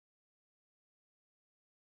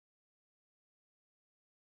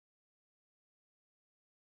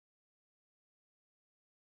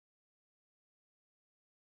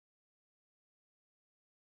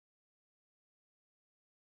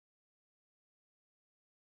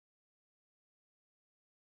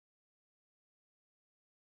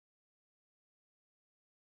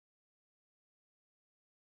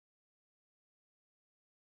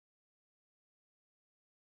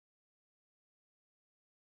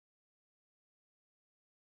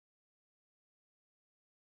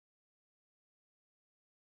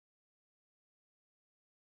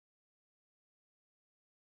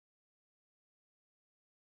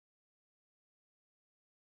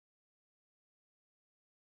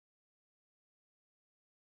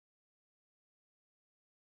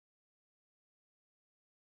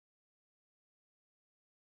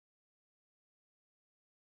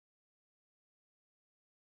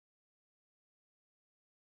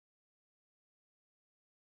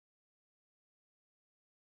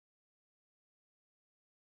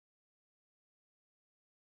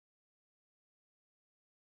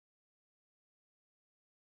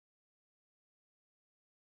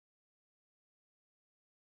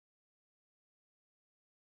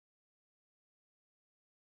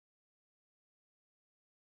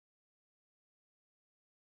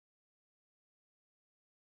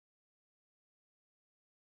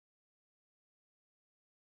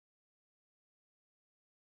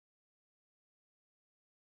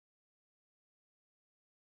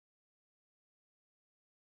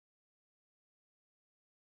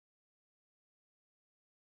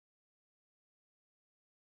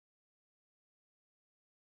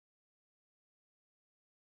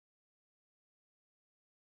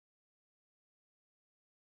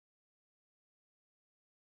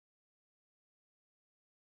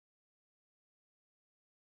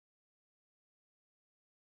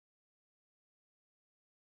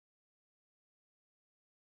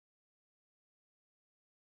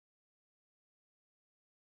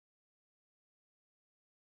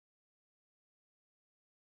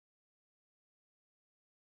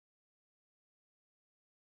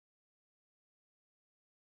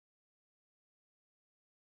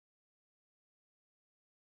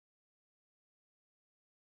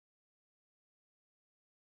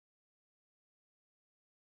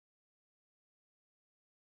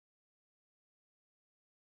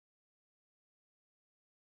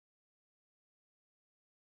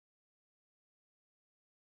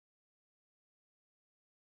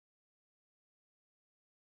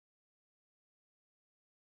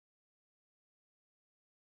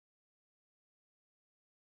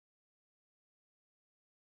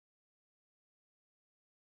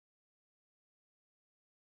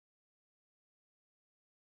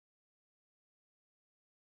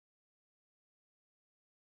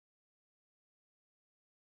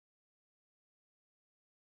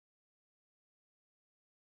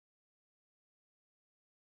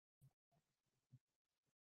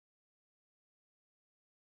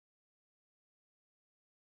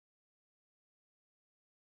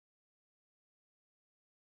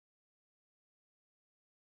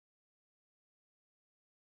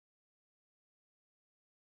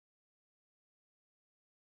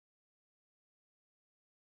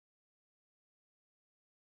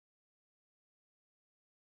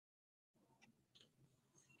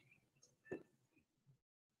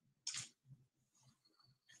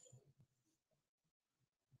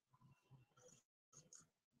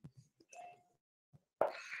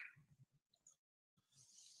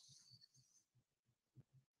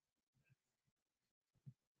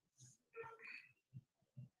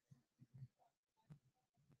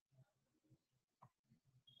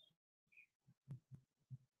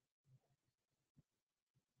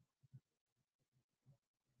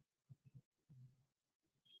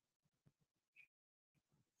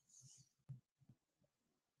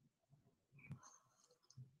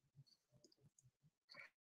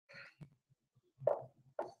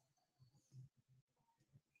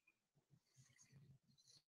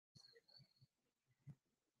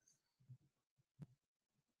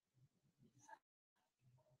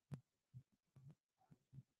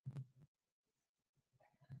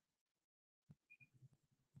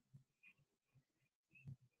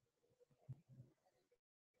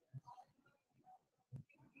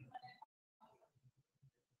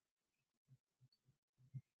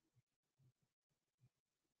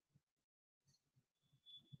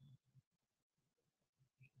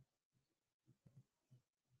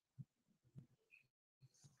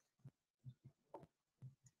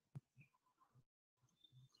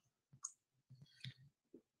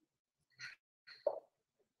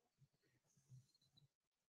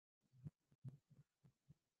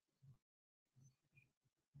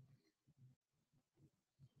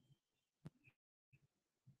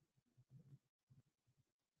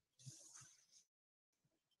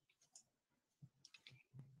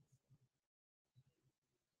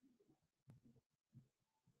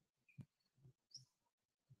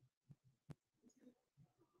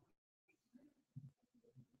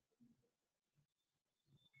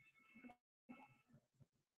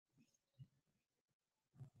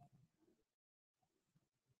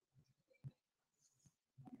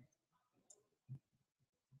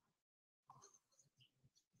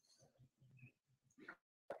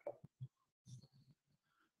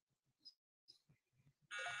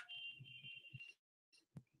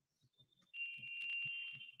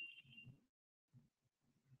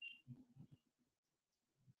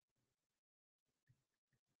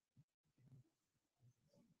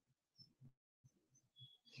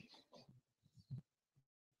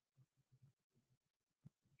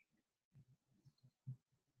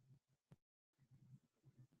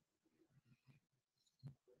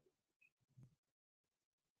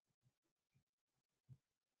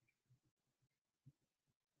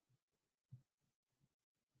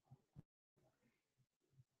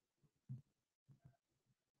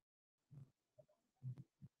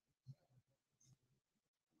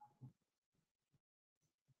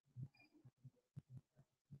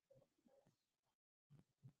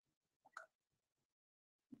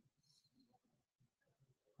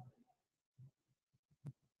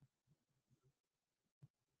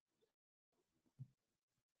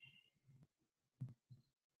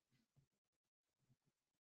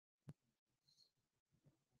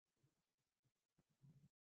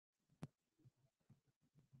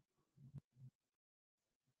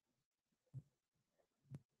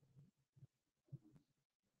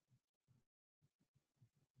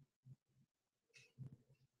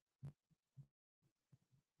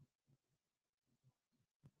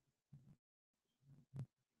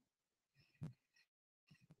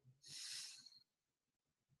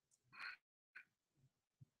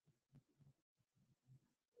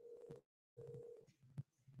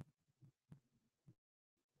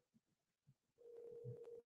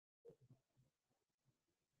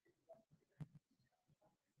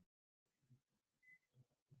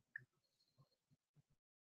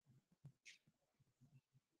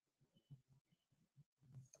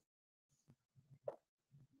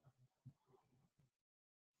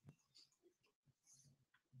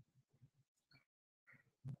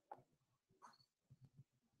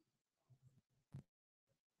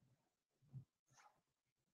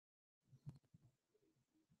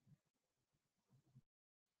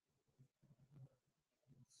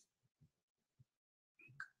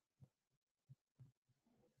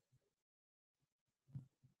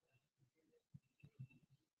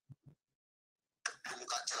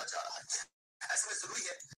होता चला जा रहा है। ऐसे में जरूरी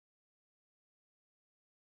है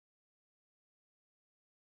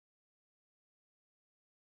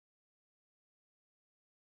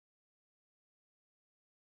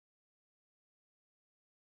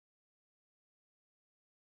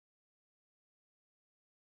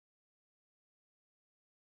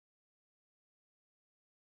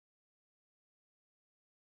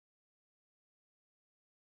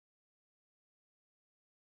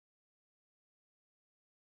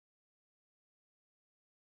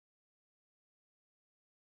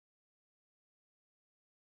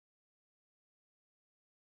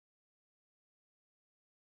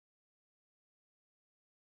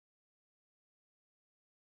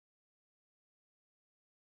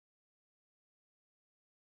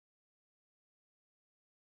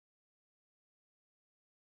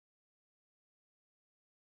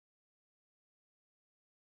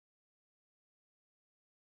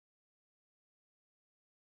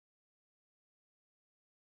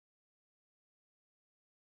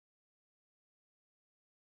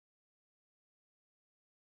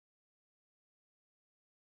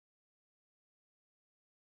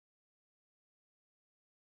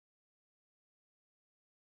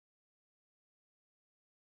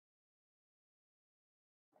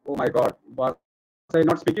Oh my God, was I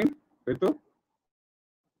not speaking? Ritu?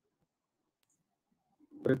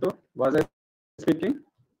 Ritu, was I speaking?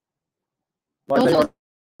 Was I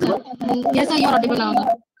audible? Yes, sir, you're audible now.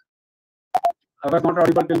 I was not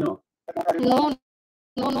audible till now. No,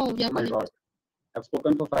 we are Oh my God. I've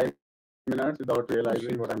spoken for 5 minutes without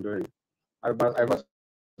realizing what I'm doing. I was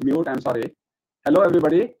mute, I'm sorry. Hello,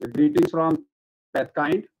 everybody. Greetings from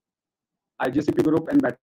Pathkind, IGCP Group and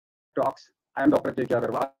Met Talks. I am Dr. K.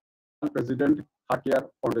 Agarwal, President, Heart Care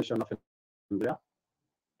Foundation of India.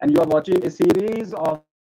 And you are watching a series of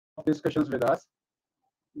discussions with us.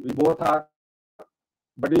 We both are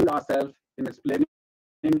budding ourselves in explaining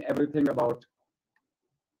everything about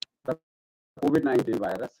the COVID-19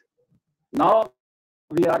 virus. Now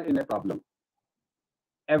we are in a problem.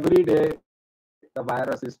 Every day the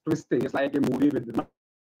virus is twisting. It's like a movie with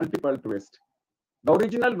multiple twists. The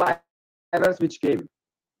original virus which came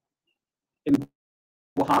in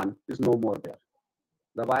Wuhan is no more there.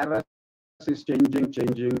 The virus is changing.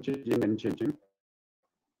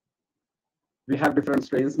 We have different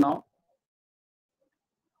strains now.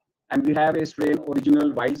 And we have a strain,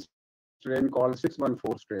 original wild strain called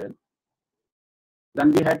 614 strain.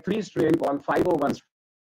 Then we had 3 strains called 501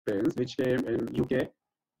 strains, which came in UK,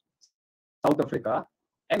 South Africa,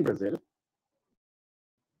 and Brazil.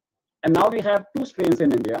 And now we have 2 strains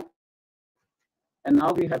in India.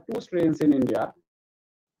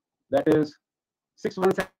 That is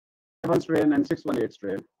 617 strain and 618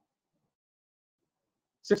 strain.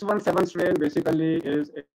 617 strain basically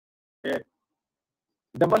is a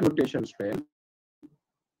double mutation strain,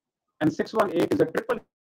 and 618 is a triple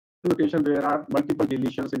mutation where there are multiple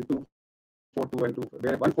deletions in 242 and 2,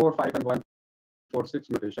 where 145 and 146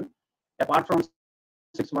 mutation, apart from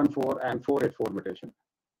 614 and 484 mutation.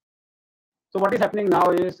 So what is happening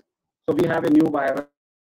now is, so we have a new virus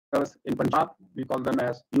in Punjab. We call them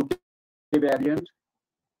as UK variant.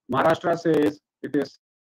 Maharashtra says it is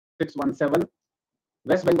 617.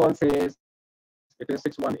 West Bengal says it is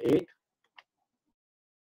 618.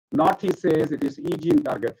 Northeast says it is E gene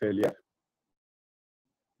target failure.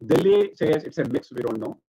 Delhi says it's a mix, we don't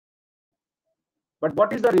know. But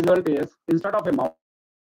what is the result is, instead of a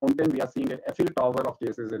mountain, we are seeing a Eiffel Tower of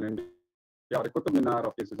cases in India, or a Qutub Minar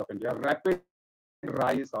of cases of India, rapid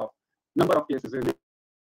rise of number of cases in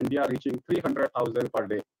India reaching 300,000 per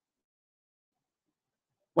day.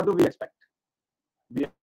 What do we expect? We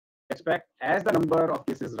expect as the number of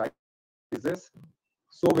cases rises,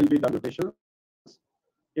 so will be the mutations,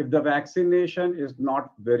 if the vaccination is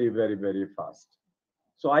not very, very, very fast.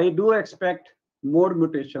 So I do expect more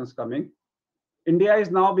mutations coming. India is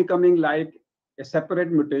now becoming like a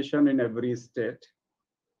separate mutation in every state.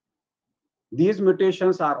 These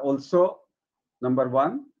mutations are also, number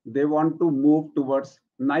one, they want to move towards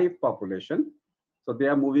naive population. So they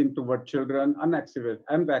are moving toward children,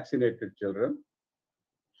 unvaccinated children.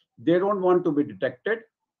 They don't want to be detected.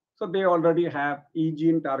 So they already have E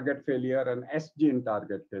gene target failure and S gene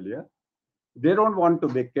target failure. They don't want to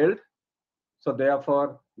be killed. So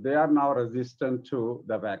therefore, they are now resistant to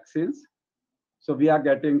the vaccines. So we are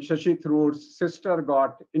getting Shashi Tharoor's sister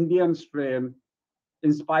got Indian strain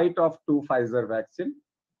in spite of 2 Pfizer vaccine.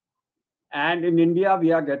 And in India,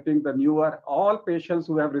 we are getting the newer, all patients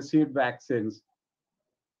who have received vaccines,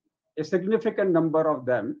 a significant number of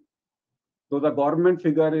them, though the government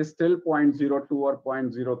figure is still 0.02 or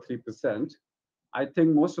 0.03%, I think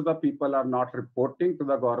most of the people are not reporting to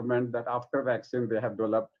the government that after vaccine they have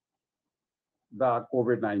developed the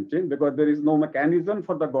COVID-19 because there is no mechanism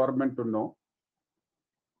for the government to know.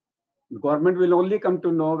 The government will only come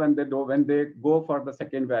to know when they go for the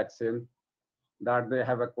second vaccine that they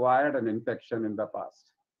have acquired an infection in the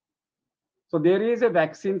past. So there is a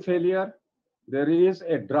vaccine failure, there is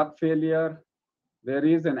a drug failure, there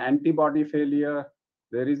is an antibody failure,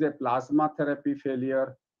 there is a plasma therapy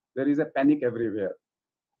failure, there is a panic everywhere.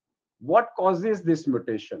 What causes this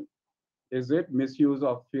mutation? Is it misuse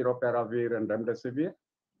of favipiravir and remdesivir?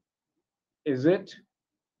 Is it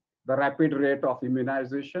the rapid rate of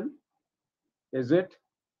immunization? Is it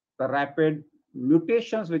the rapid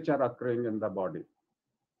mutations which are occurring in the body?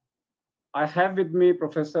 I have with me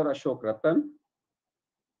Professor Ashok Ratan,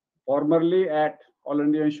 formerly at All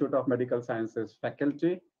India Institute of Medical Sciences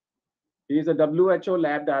faculty. He is a WHO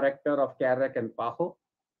lab director of CAREC and PAHO.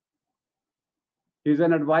 He is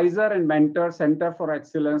an advisor and mentor, Center for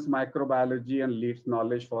Excellence Microbiology and Leads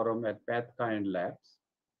Knowledge Forum at Pathkind Labs.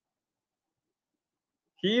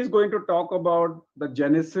 He is going to talk about the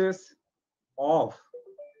genesis of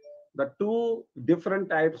the two different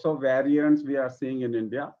types of variants we are seeing in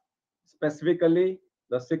India, specifically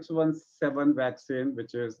the 617 vaccine,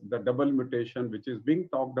 which is the double mutation, which is being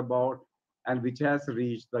talked about and which has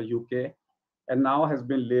reached the UK and now has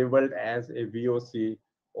been labeled as a VOC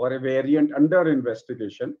or a variant under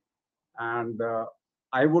investigation. And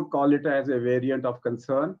I would call it as a variant of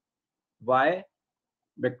concern. Why?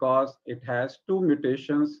 Because it has two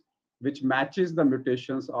mutations which matches the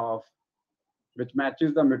mutations of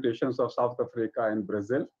South Africa and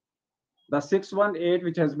Brazil. The 618,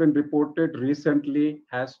 which has been reported recently,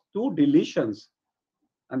 has two deletions,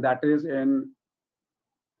 and that is in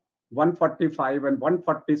 145 and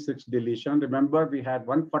 146 deletion. Remember, we had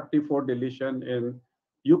 144 deletion in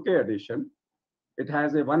UK edition. It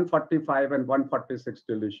has a 145 and 146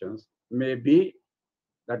 deletions. Maybe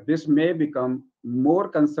that this may become more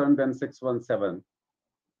concerned than 617.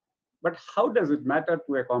 But how does it matter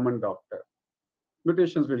to a common doctor?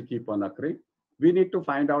 Mutations will keep on occurring. We need to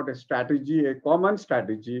find out a strategy, a common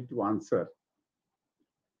strategy to answer.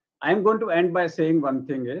 I'm going to end by saying one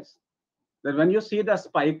thing is that when you see the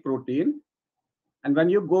spike protein, and when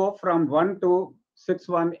you go from 1 to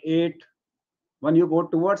 618, when you go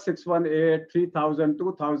towards 618, 3000,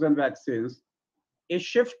 2000 vaccines, a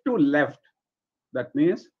shift to left, that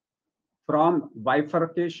means from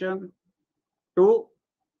bifurcation to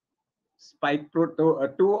spike to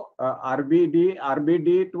RBD,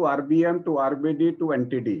 RBD to RBM to RBD to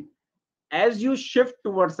NTD. As you shift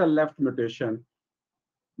towards the left mutation,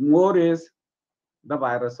 more is the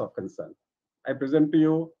virus of concern. I present to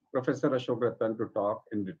you Professor Ashok Ratan to talk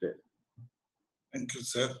in detail. Thank you,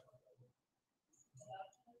 sir.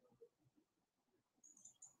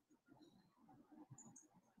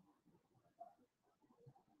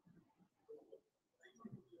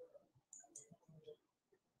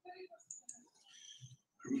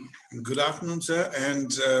 Good afternoon, sir. And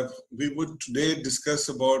we would today discuss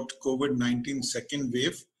about COVID-19 second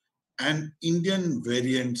wave and Indian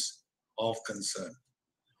variants of concern.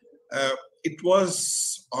 It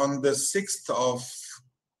was on the 6th of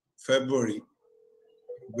February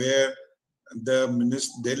where the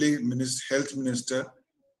Delhi Health Minister,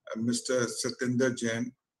 Mr. Satinder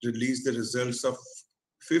Jain, released the results of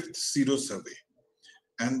 5th Sero Survey.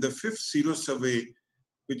 And the 5th Sero Survey,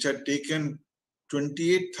 which had taken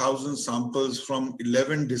 28,000 samples from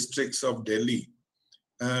 11 districts of Delhi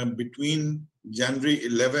between January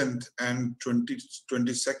 11th and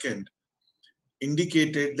 22nd,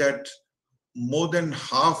 indicated that more than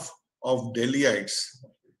half of Delhiites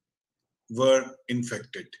were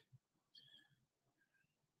infected.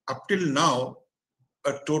 Up till now,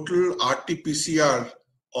 a total RT-PCR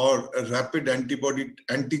or a rapid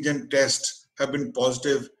antigen test have been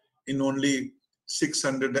positive in only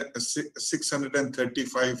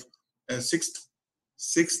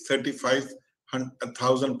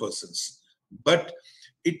 635,000 persons. But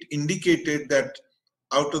it indicated that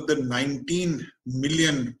out of the 19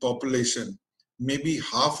 million population, maybe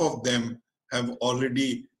half of them have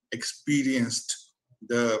already experienced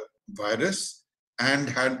the virus and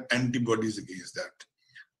had antibodies against that.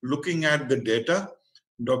 Looking at the data,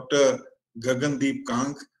 Dr. Gagandeep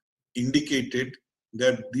Kang indicated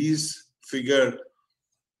that these figures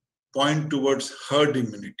point towards herd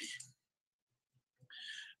immunity.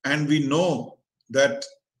 And we know that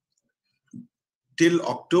till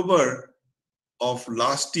October of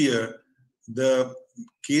last year, the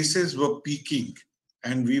cases were peaking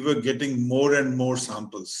and we were getting more and more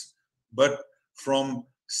samples. But from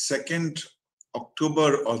 2nd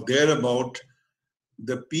October or thereabout,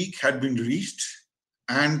 the peak had been reached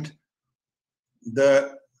and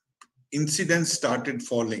the incidence started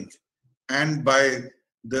falling. And by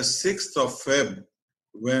the 6th of Feb,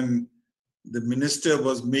 when the minister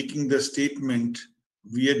was making the statement,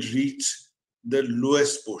 we had reached the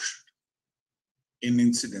lowest portion in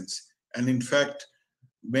incidence. And in fact,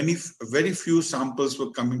 very few samples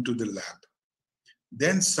were coming to the lab.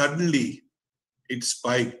 Then suddenly it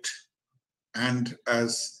spiked. And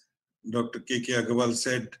as Dr. K.K. Agarwal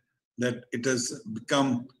said, that it has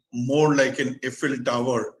become more like an Eiffel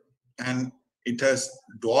Tower and it has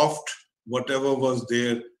dwarfed whatever was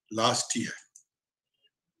there last year.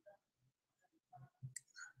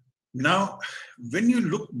 Now, when you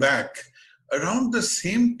look back, around the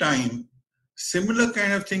same time, similar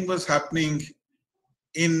kind of thing was happening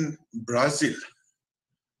in Brazil.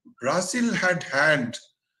 Brazil had had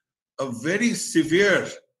a very severe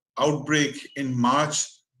outbreak in March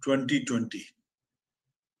 2020.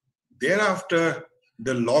 Thereafter,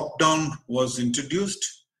 the lockdown was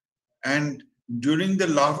introduced, and during the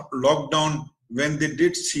lockdown, when they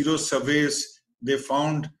did sero surveys, they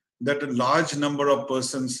found that a large number of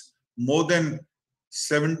persons, more than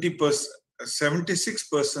 76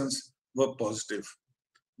 persons were positive,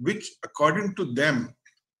 which according to them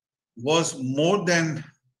was more than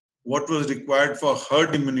what was required for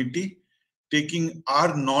herd immunity, taking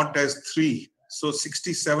R naught as 3. So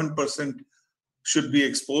 67% should be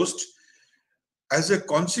exposed. As a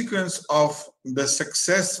consequence of the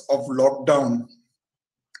success of lockdown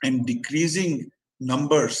and decreasing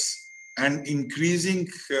numbers and increasing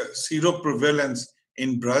seroprevalence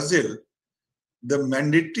in Brazil, the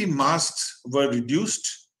mandatory masks were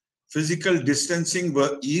reduced, physical distancing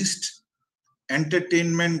were eased,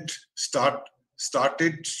 entertainment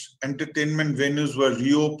started, entertainment venues were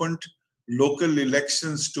reopened, local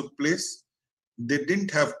elections took place. They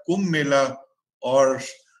didn't have Kumbh Mela or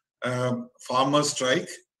farmer strike,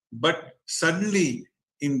 but suddenly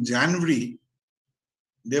in January,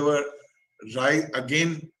 they were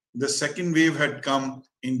again, the second wave had come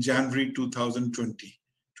in January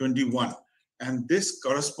 2021. And this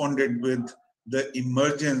corresponded with the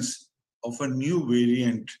emergence of a new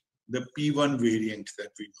variant, the P1 variant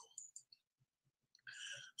that we know.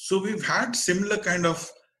 So we've had similar kind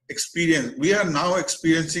of experience. We are now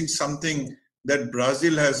experiencing something that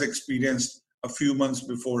Brazil has experienced a few months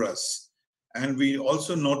before us. And we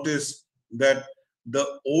also noticed that the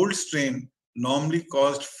old strain normally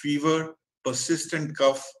caused fever, persistent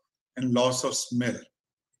cough, and loss of smell.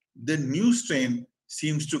 The new strain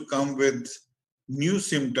seems to come with new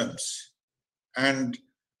symptoms and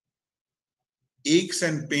aches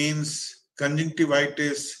and pains,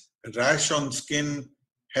 conjunctivitis, rash on skin,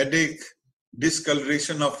 headache,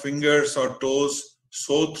 discoloration of fingers or toes,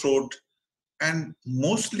 sore throat, and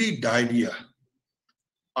mostly diarrhea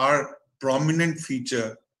are prominent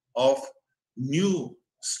feature of new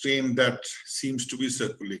strain that seems to be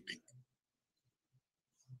circulating.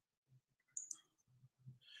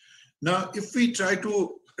 Now, if we try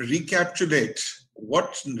to recapitulate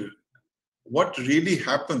what really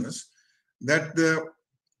happens, that the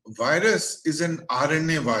virus is an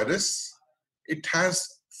RNA virus. It has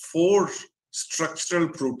 4 structural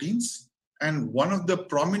proteins, and one of the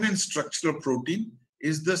prominent structural protein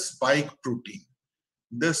is the spike protein.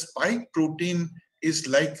 The spike protein is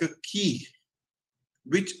like a key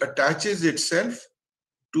which attaches itself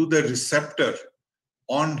to the receptor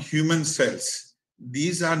on human cells.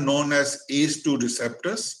 These are known as ACE2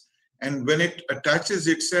 receptors, and when it attaches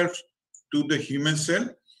itself to the human cell,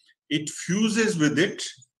 it fuses with it,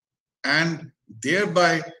 and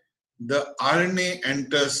thereby the RNA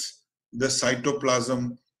enters the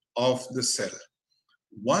cytoplasm of the cell.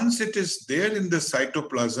 Once it is there in the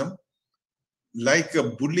cytoplasm, like a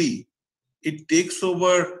bully, it takes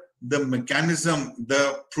over the mechanism,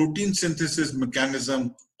 the protein synthesis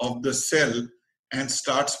mechanism of the cell and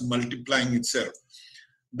starts multiplying itself.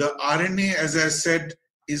 The RNA, as I said,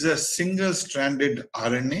 is a single-stranded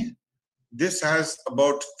RNA. This has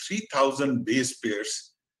about 3,000 base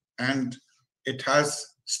pairs, and it has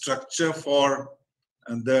structure for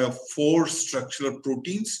the 4 structural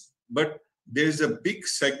proteins, but there is a big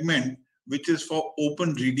segment which is for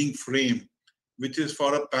open reading frame, which is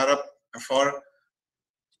for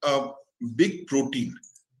a big protein.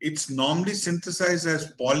 It's normally synthesized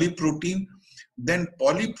as polyprotein. Then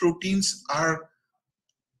polyproteins are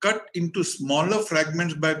cut into smaller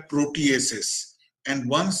fragments by proteases. And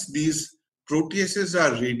once these proteases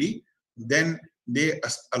are ready, then they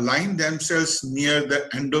align themselves near the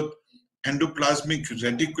endoplasmic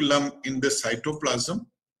reticulum in the cytoplasm.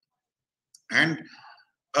 And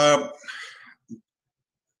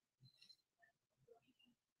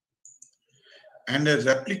and a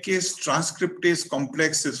replicase transcriptase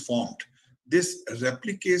complex is formed. This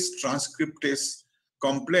replicase transcriptase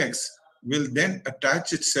complex will then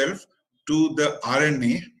attach itself to the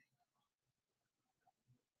RNA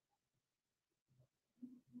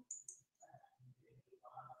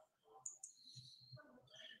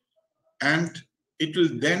and it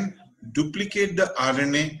will then duplicate the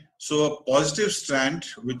RNA. So a positive strand,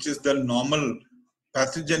 which is the normal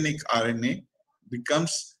pathogenic RNA,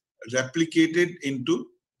 becomes replicated into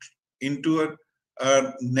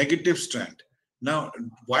a negative strand. Now,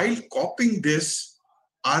 while copying this,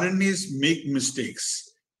 RNAs make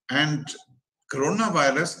mistakes, and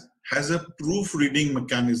coronavirus has a proofreading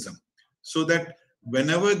mechanism so that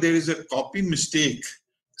whenever there is a copy mistake,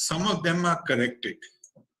 some of them are corrected.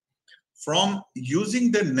 From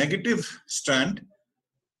using the negative strand,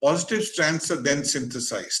 positive strands are then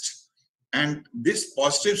synthesized. And this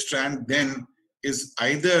positive strand then is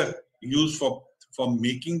either used for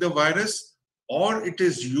making the virus, or it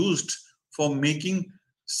is used for making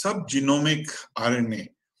subgenomic RNA.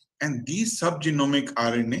 And these subgenomic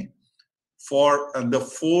RNA for the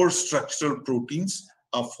 4 structural proteins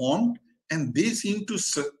are formed, and they seem to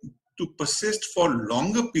persist for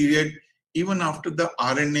longer period even after the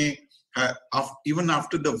RNA, even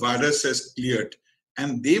after the virus has cleared.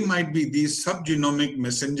 And they might be these subgenomic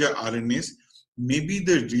messenger RNAs, may be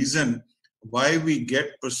the reason why we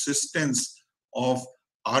get persistence of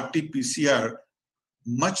RT-PCR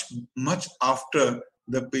much after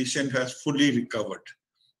the patient has fully recovered.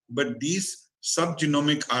 But these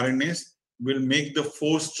subgenomic RNAs will make the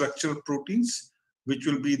 4 structural proteins, which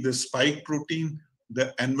will be the spike protein,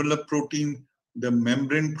 the envelope protein, the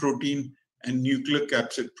membrane protein, and nuclear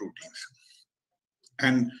capsid proteins.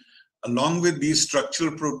 And along with these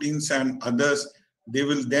structural proteins and others, they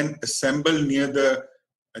will then assemble near the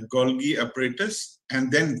Golgi apparatus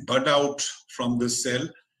and then bud out from the cell.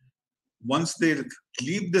 Once they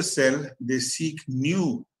leave the cell, they seek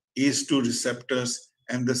new ACE2 receptors,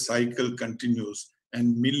 and the cycle continues,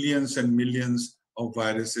 and millions of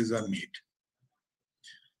viruses are made.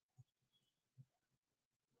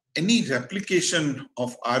 Any replication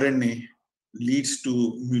of RNA leads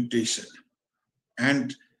to mutation,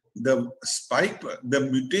 and the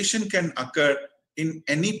mutation can occur in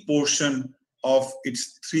any portion of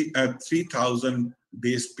its 3000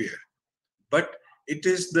 base pair. But it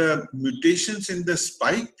is the mutations in the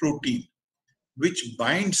spike protein which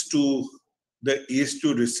binds to the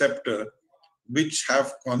ACE2 receptor which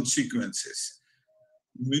have consequences.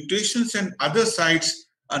 Mutations in other sites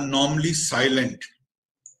are normally silent.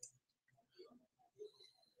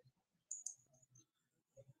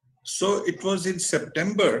 So it was in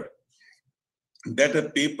September that a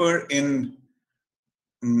paper in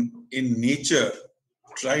Nature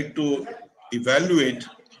tried to evaluate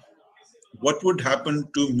what would happen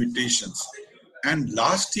to mutations. And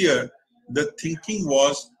last year, the thinking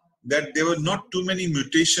was that there were not too many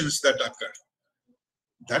mutations that occur.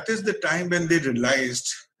 That is the time when they realized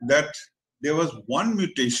that there was one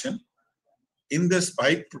mutation in the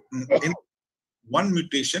spike, in one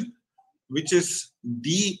mutation, which is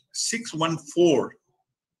D614,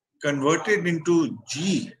 converted into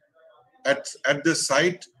G at the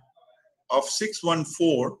site of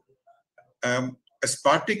 614,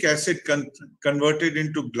 aspartic acid converted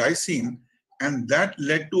into glycine, and that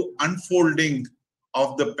led to unfolding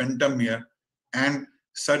of the pentamere. And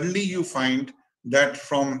suddenly you find that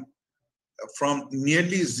from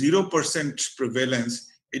nearly 0% prevalence,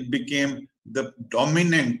 it became the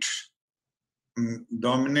dominant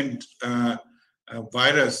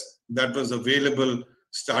virus that was available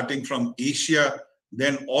starting from Asia,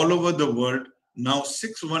 then all over the world. Now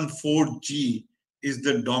 614G is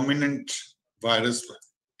the dominant virus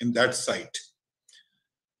in that site.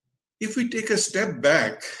 If we take a step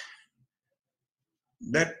back,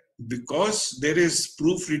 that because there is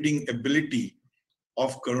proofreading ability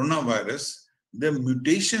of coronavirus, the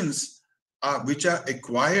mutations which are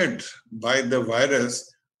acquired by the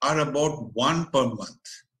virus are about 1 per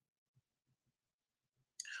month.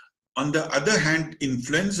 On the other hand,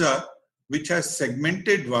 influenza, which has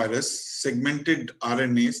segmented virus, segmented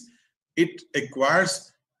RNAs, it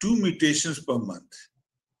acquires 2 mutations per month.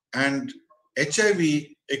 And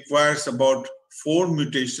HIV acquires about 4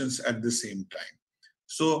 mutations at the same time.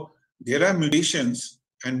 So there are mutations,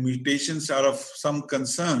 and mutations are of some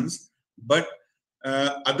concerns, but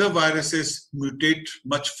other viruses mutate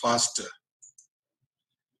much faster.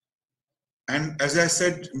 And as I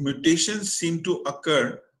said, mutations seem to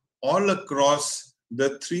occur all across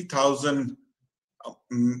the 3000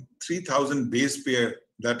 base pair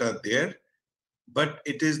that are there, but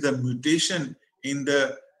it is the mutation in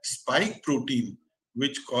the spike protein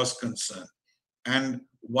which cause concern. And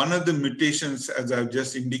one of the mutations, as I've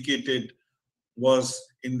just indicated, was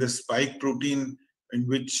in the spike protein in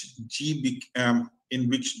which D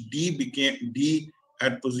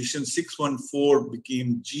at position 614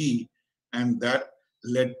 became G, and that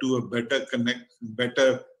led to a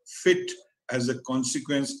better fit. As a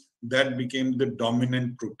consequence, that became the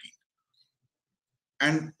dominant protein.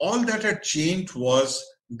 And all that had changed was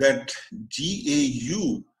that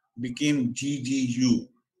GAU became GGU.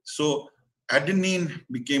 So adenine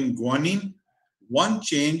became guanine, one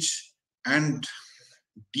change, and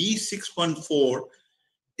D614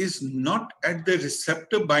 is not at the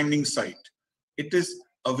receptor binding site. It is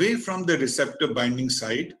away from the receptor binding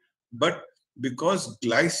site, but because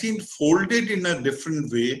glycine folded in a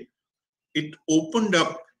different way, it opened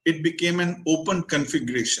up, it became an open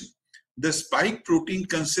configuration. The spike protein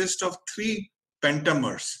consists of 3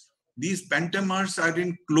 pentamers. These pentamers are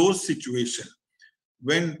in closed situation.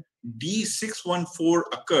 When D614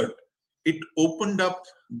 occurred, it opened up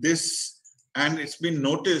this, and it's been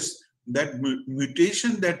noticed that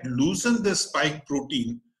mutation that loosened the spike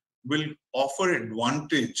protein will offer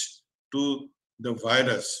advantage to the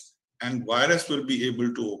virus, and virus will be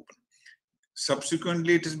able to open.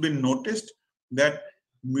 Subsequently, it has been noticed that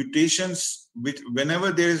mutations, which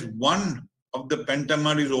whenever there is one of the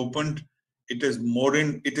pentamer is opened, it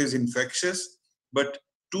is infectious, but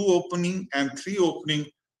 2 opening and 3 opening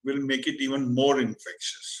will make it even more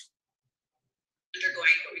infectious.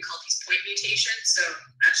 Undergoing what we call these point mutations, so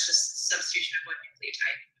that's just substitution of one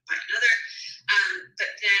nucleotide by another.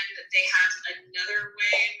 But then they have another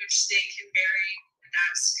way in which they can vary, and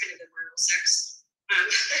that's kind of the moral sex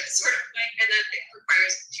sort of way, and that it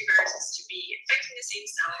requires 2 viruses to be infecting the same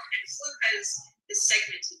cell, and flu has this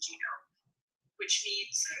segmented genome, which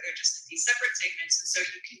means they're just these separate segments, and so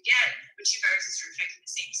you can get, when 2 viruses are infecting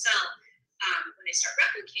the same cell, when they start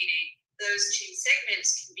replicating, those 2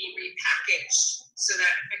 segments can be repackaged so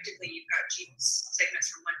that effectively you've got segments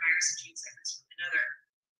from one virus and gene segments from another.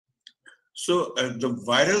 So the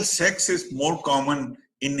viral sex is more common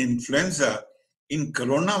in influenza. In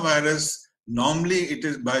coronavirus, normally it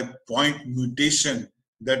is by point mutation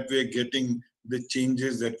that we're getting the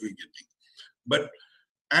changes that we're getting.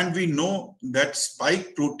 And we know that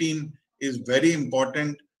spike protein is very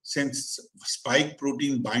important, since spike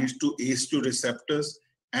protein binds to ACE2 receptors,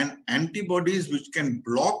 and antibodies which can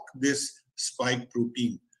block this spike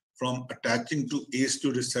protein from attaching to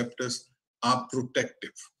ACE2 receptors are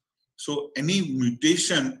protective. So any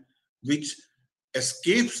mutation which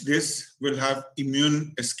escapes this will have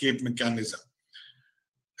immune escape mechanism.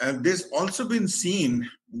 And there's also been seen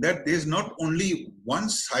that there's not only one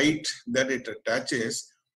site that it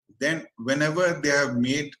attaches. Then whenever they have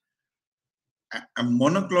made a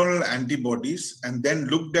monoclonal antibodies and then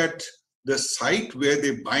looked at the site where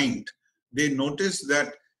they bind, they notice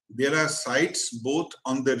that there are sites both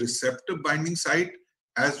on the receptor binding site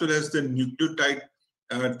as well as the nucleotide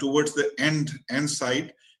towards the end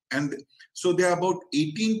site. And so there are about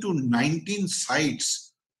 18 to 19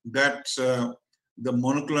 sites that the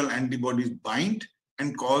monoclonal antibodies bind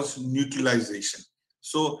and cause neutralization.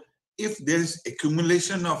 So if there is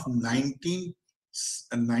accumulation of 19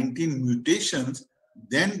 mutations,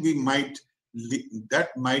 then that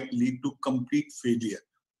might lead to complete failure.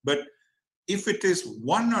 But if it is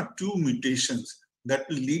 1 or 2 mutations, that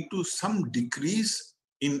will lead to some decrease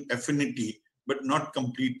in affinity, but not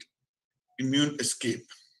complete immune escape.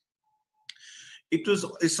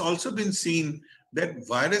 It's also been seen that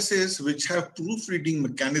viruses which have proofreading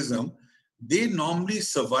mechanism, they normally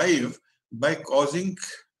survive by causing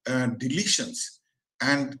deletions.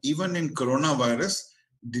 And even in coronavirus,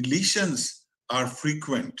 deletions are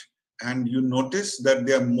frequent. And you notice that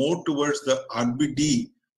they are more towards the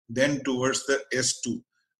RBD than towards the S2.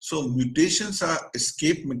 So mutations are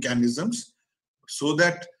escape mechanisms, so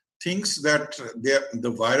that things that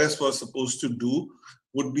the virus was supposed to do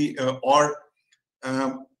would be, or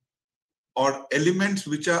elements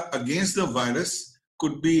which are against the virus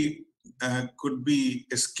could be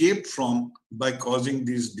escaped from by causing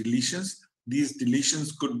these deletions. These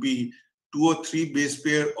deletions could be 2 or 3 base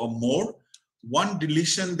pair or more. One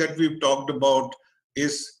deletion that we've talked about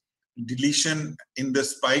is deletion in the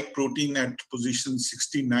spike protein at position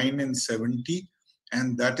 69 and 70,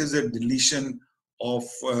 and that is a deletion of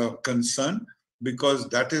concern, because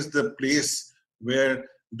that is the place where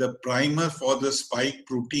the primer for the spike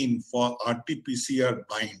protein for RT-PCR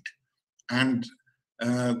bind. And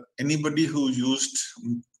anybody who used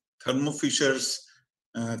Thermo Fisher's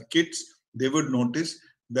kits, they would notice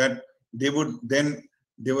that they would then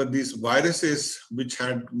there were these viruses which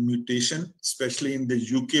had mutation, especially in the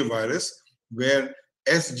UK virus, where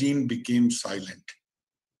S gene became silent.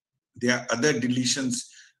 There are other deletions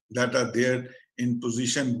that are there in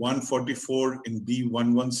position 144 in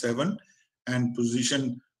B117 and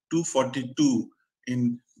position 242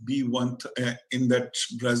 in B1 in that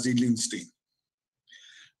Brazilian strain.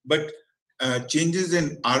 But changes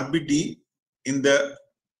in RBD in the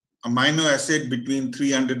amino acid between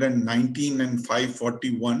 319 and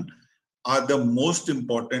 541 are the most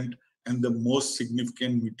important and the most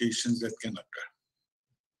significant mutations that can occur.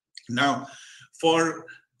 Now, for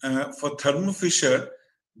Thermo Fisher,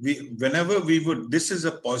 whenever we would, this is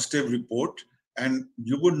a positive report, and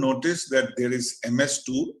you would notice that there is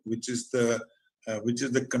MS2, which is the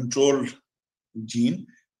control gene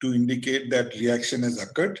to indicate that reaction has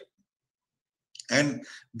occurred. And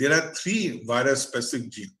there are 3 virus-specific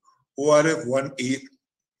genes: ORF1A,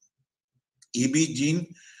 AB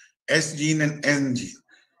gene, S gene, and N gene.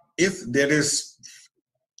 If there is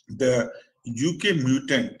the UK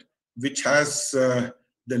mutant, which has the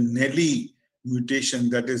Nelly mutation,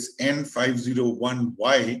 that is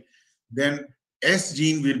N501Y, then S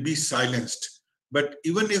gene will be silenced. But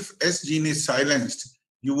even if S gene is silenced,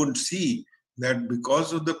 you would see that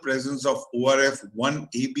because of the presence of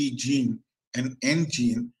ORF1AB gene and N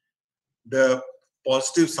gene, the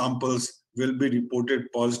positive samples will be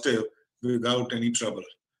reported positive without any trouble.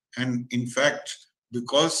 And in fact,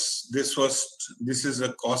 because this is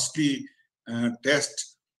a costly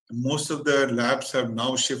test, most of the labs have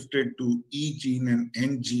now shifted to E gene and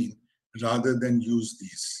N gene rather than use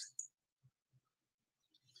these.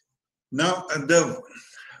 Now,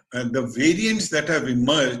 the variants that have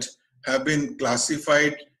emerged have been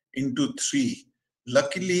classified into 3.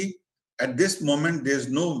 Luckily, at this moment, there's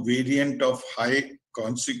no variant of high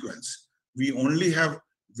consequence. We only have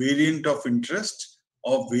variant of interest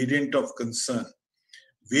or variant of concern.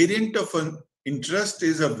 Variant of interest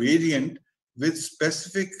is a variant with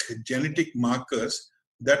specific genetic markers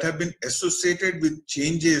that have been associated with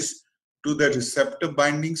changes to the receptor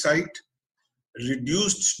binding site,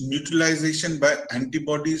 reduced neutralization by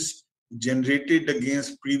antibodies generated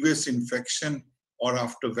against previous infection or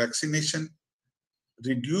after vaccination,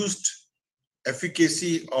 reduced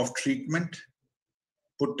efficacy of treatment,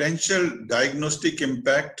 potential diagnostic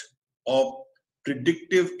impact of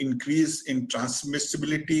predictive increase in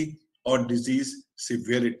transmissibility or disease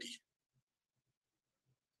severity.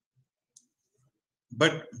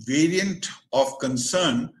 But variant of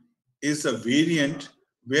concern is a variant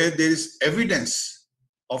where there is evidence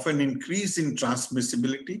of an increase in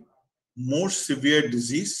transmissibility, more severe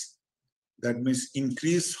disease, that means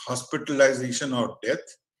increased hospitalization or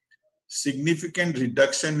death, significant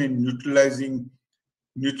reduction in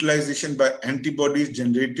neutralization by antibodies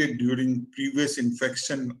generated during previous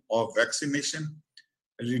infection or vaccination,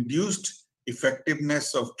 reduced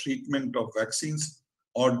effectiveness of treatment of vaccines,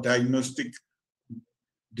 or diagnostic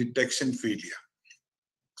detection failure.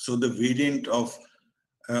 So the variant of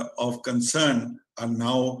concern are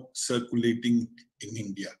now circulating in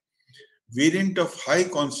India. Variant of high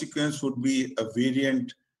consequence would be a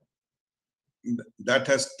variant that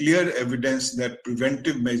has clear evidence that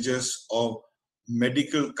preventive measures or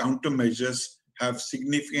medical countermeasures have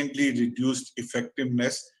significantly reduced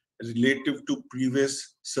effectiveness relative to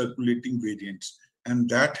previous circulating variants, and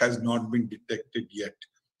that has not been detected yet.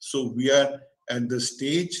 So we are at the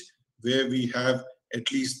stage where we have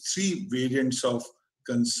at least 3 variants of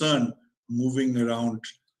concern moving around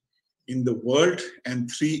in the world and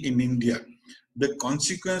 3 in India. The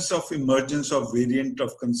consequence of emergence of variant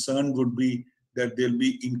of concern would be that there'll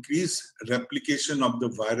be increased replication of the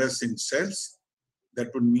virus in cells.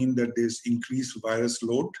 That would mean that there's increased virus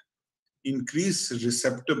load, increased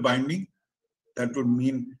receptor binding. That would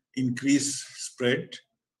mean increased spread,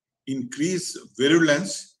 increased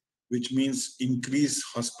virulence, which means increased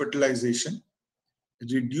hospitalization,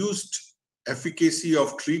 reduced efficacy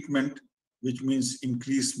of treatment, which means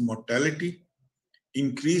increased mortality,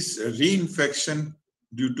 increased reinfection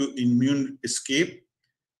due to immune escape,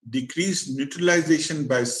 decreased neutralization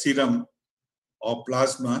by serum or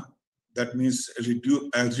plasma, that means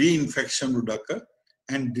reinfection would occur,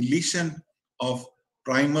 and deletion of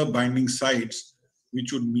primer binding sites,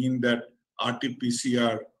 which would mean that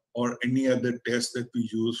RT-PCR or any other test that we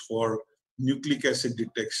use for nucleic acid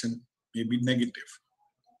detection may be negative.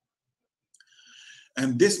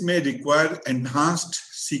 And this may require enhanced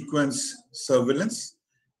sequence surveillance,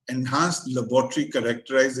 enhanced laboratory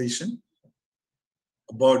characterization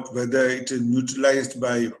about whether it is neutralized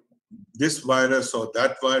by this virus or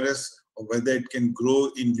that virus, or whether it can grow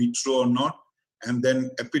in vitro or not, and then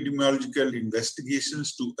epidemiological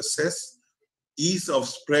investigations to assess ease of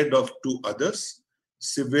spread to others,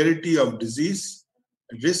 severity of disease,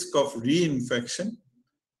 risk of reinfection,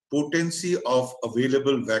 potency of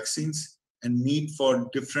available vaccines, and need for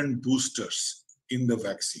different boosters in the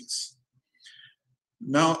vaccines.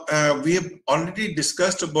 Now, we have already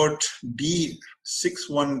discussed about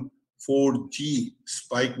D614G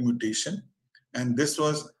spike mutation, and this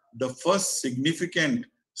was the first significant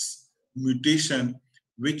mutation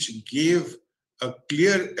which gave a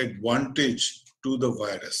clear advantage to the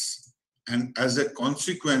virus. And as a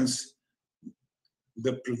consequence,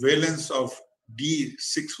 the prevalence of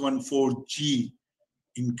D614G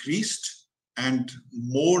increased, and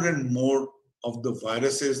more of the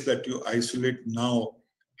viruses that you isolate now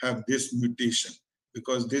have this mutation,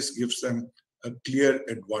 because this gives them a clear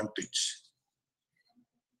advantage.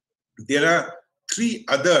 There are three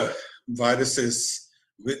other viruses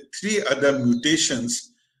with three other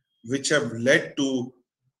mutations which have led to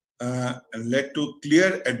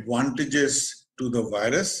clear advantages to the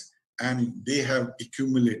virus, and they have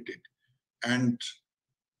accumulated. And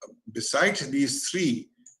besides these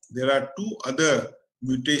three, there are two other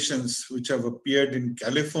mutations which have appeared in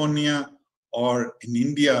California or in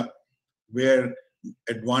India, where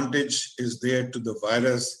advantage is there to the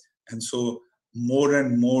virus, and so more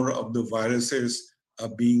and more of the viruses are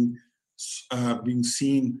being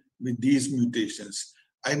seen with these mutations.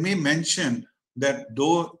 I may mention that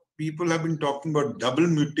though people have been talking about double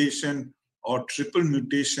mutation or triple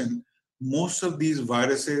mutation, most of these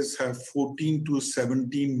viruses have 14 to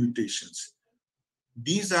 17 mutations.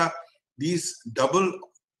 These double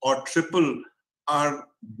or triple are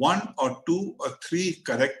one or two or three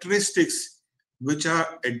characteristics which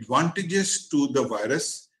are advantageous to the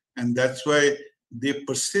virus, and that's why they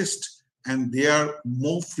persist and they are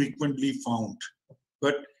more frequently found.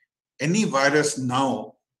 But any virus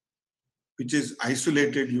now which is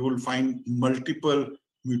isolated, you will find multiple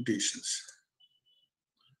mutations.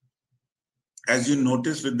 As you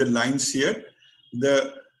notice with the lines here,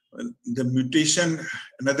 the mutation,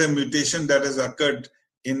 another mutation that has occurred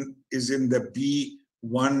is in the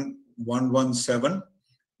B1117,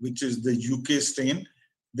 which is the UK strain.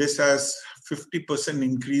 This has 50%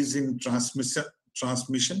 increase in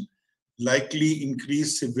transmission, likely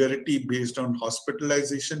increased severity based on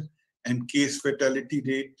hospitalization and case fatality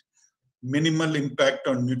rate, minimal impact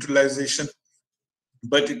on neutralization,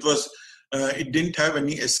 but it didn't have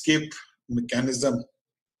any escape mechanism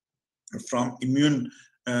from immune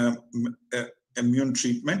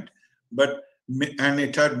treatment, and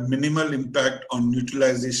it had minimal impact on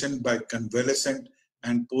neutralization by convalescent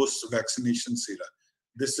and post-vaccination sera.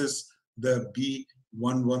 This is the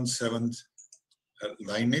B117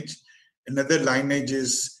 lineage. Another lineage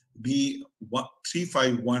is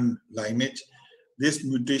B351 lineage. This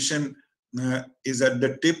mutation is at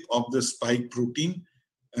the tip of the spike protein.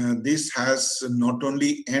 This has not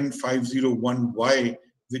only N501Y,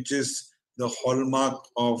 which is the hallmark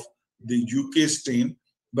of the UK strain,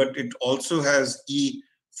 but it also has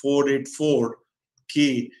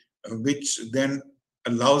E484K, which then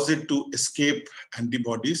allows it to escape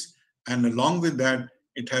antibodies. And along with that,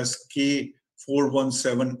 it has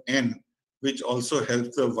K417N, which also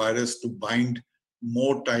helps the virus to bind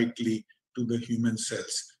more tightly to the human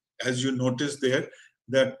cells. As you notice there,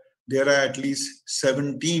 that there are at least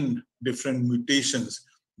 17 different mutations,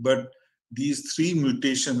 but these three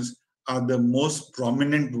mutations are the most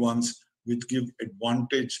prominent ones which give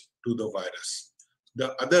advantage to the virus.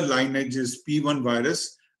 The other lineage is P1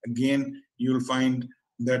 virus. Again, you'll find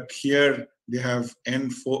that here they have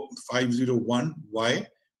N501Y,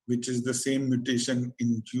 which is the same mutation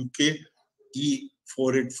in UK,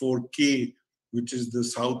 E484K, which is the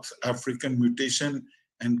South African mutation,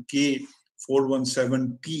 and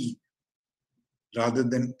K417P rather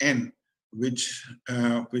than N, which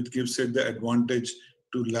gives it the advantage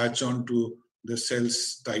to latch on to the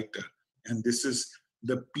cells tighter. And this is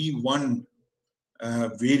the P1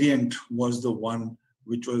 variant was the one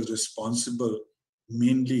which was responsible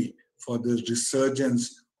mainly for the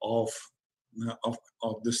resurgence of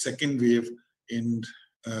the second wave in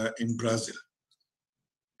Brazil.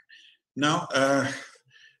 Now,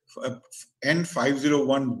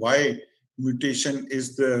 N501Y mutation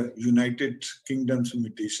is the United Kingdom's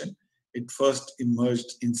mutation. It first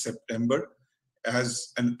emerged in September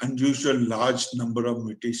as an unusual large number of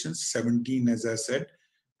mutations, 17 as I said.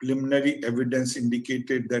 Preliminary evidence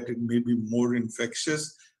indicated that it may be more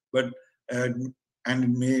infectious, and it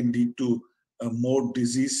may lead to more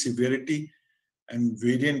disease severity. And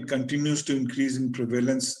variant continues to increase in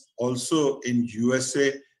prevalence also in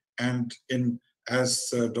USA, and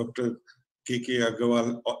as Dr. K.K.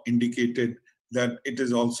 Agarwal indicated that it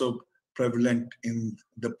is also prevalent in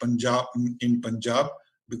the Punjab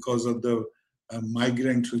because of the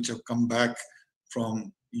migrants which have come back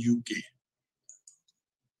from UK.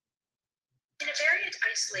 In a variant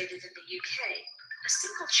isolated in the UK, a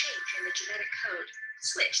single change in the genetic code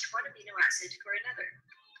switched one amino acid for another.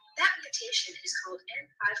 That mutation is called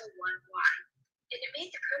N501Y, and it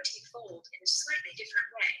made the protein fold in a slightly different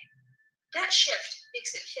way. That shift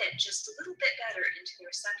makes it fit just a little bit better into the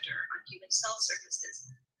receptor on human cell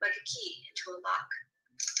surfaces, like a key into a lock.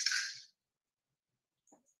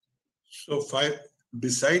 So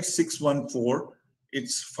besides 614,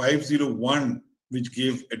 it's 501 which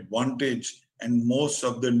gave advantage, and most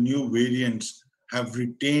of the new variants have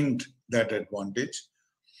retained that advantage.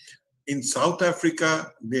 In South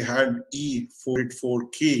Africa, they had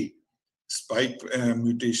E484K spike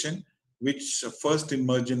mutation, which first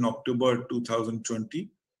emerged in October 2020.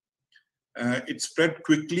 It spread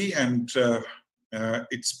quickly, and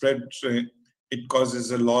it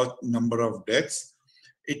causes a large number of deaths.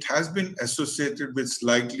 It has been associated with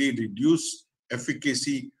slightly reduced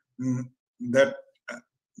efficacy, that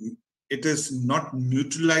it is not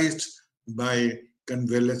neutralized by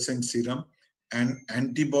convalescent serum, and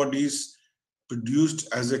antibodies produced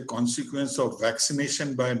as a consequence of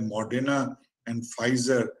vaccination by Moderna and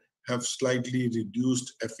Pfizer have slightly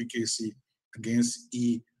reduced efficacy against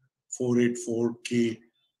E484K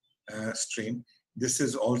strain. This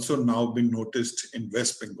has also now been noticed in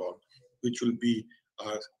West Bengal, which will be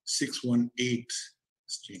our 618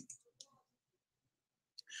 strain.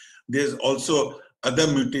 There's also other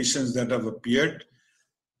mutations that have appeared,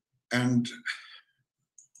 and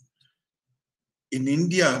in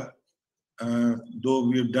India, though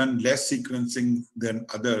we've done less sequencing than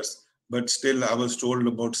others, but still I was told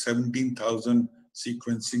about 17,000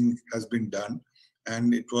 sequencing has been done.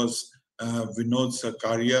 And it was Vinod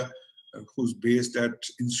Sakaria, who's based at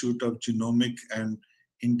Institute of Genomic and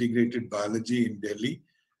Integrated Biology in Delhi,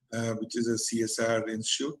 which is a CSIR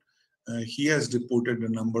institute. He has reported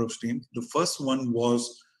a number of strains. The first one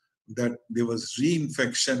was that there was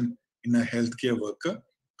reinfection in a healthcare worker,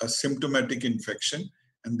 a symptomatic infection.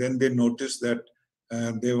 And then they noticed that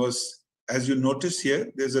there was, as you notice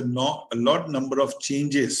here, there's a lot number of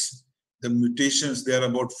changes. The mutations, there are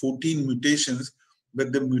about 14 mutations,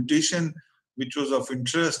 but the mutation which was of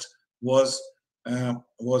interest was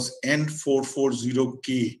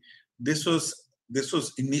N440K. This was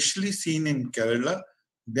initially seen in Kerala,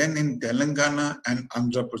 then in Telangana and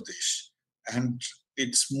Andhra Pradesh, and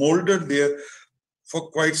it's molded there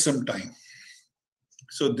for quite some time.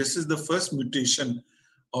 So this is the first mutation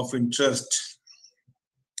of interest,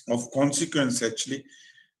 of consequence actually,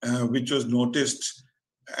 which was noticed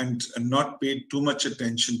and not paid too much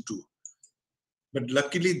attention to. But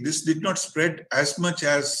luckily, this did not spread as much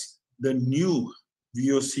as the new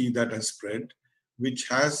VOC that has spread, which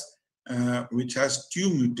has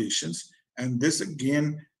two mutations. And this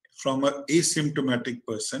again, from an asymptomatic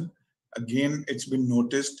person, again, it's been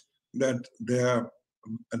noticed that there are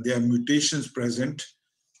mutations present.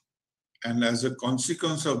 And as a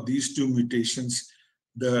consequence of these two mutations,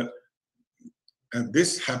 this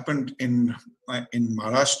happened in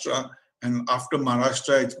Maharashtra, and after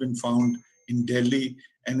Maharashtra, it's been found in Delhi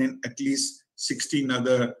and in at least 16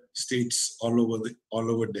 other states all over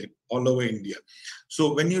India.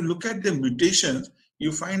 So when you look at the mutations,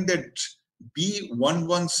 you find that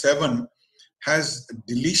B117 has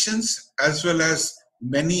deletions as well as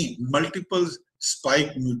multiple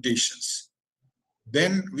spike mutations.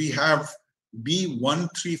 Then we have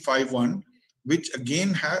B1351, which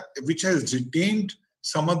again has retained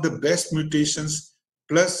some of the best mutations,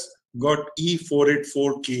 plus got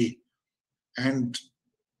E484K and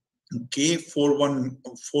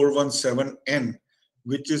K417N,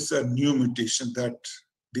 which is a new mutation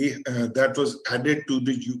that was added to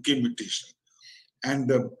the UK mutation. And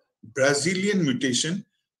the Brazilian mutation,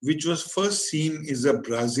 which was first seen is a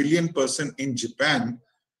Brazilian person in Japan,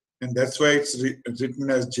 and that's why it's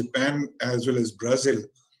written as Japan as well as Brazil.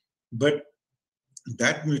 But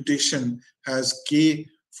that mutation has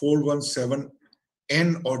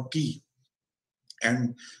K417N or T.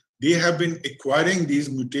 And they have been acquiring these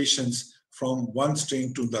mutations from one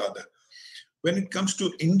strain to the other. When it comes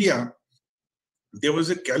to India, there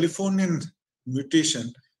was a Californian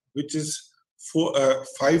mutation, which is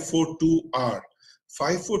 542R.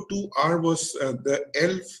 542R was the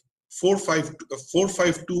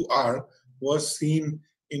L452R was seen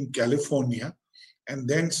in California. And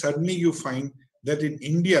then suddenly you find that in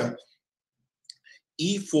India,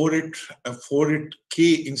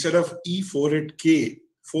 E484K, instead of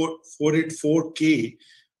E484K,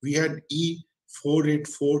 we had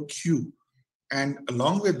E484Q. And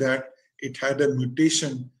along with that, it had a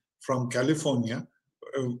mutation from California,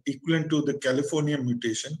 equivalent to the California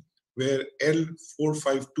mutation, where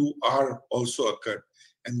L452R also occurred.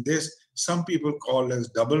 And this, some people call as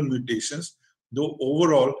double mutations, though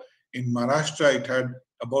overall in Maharashtra it had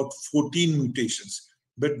about 14 mutations.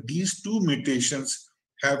 But these two mutations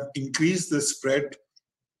have increased the spread.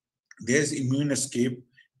 There's immune escape,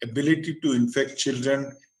 ability to infect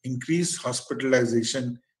children, increased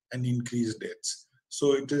hospitalization, and increased deaths.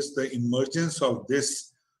 So it is the emergence of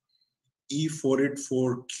this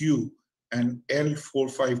E484Q and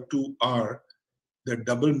L452R, the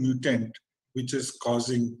double mutant, which is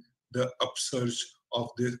causing the upsurge of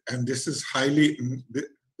this. And this is highly,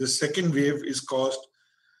 the second wave is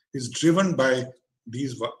driven by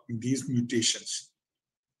these mutations.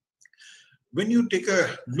 When you take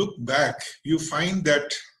a look back, you find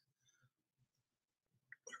that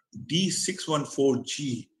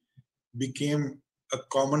D614G became a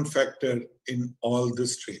common factor in all the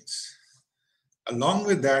strains. Along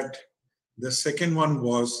with that, the second one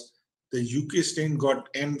was the UK strain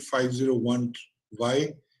got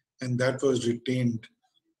N501Y, and that was retained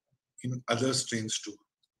in other strains too.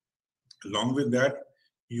 Along with that,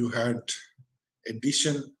 you had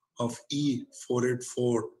addition of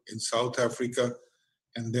E484 in South Africa,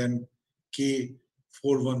 and then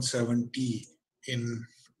K417T in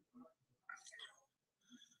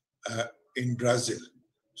Brazil.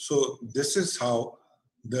 So this is how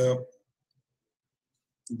the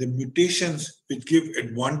mutations which give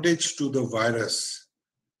advantage to the virus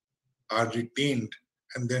are retained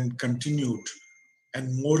and then continued,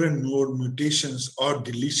 and more mutations or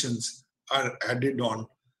deletions are added on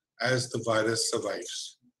as the virus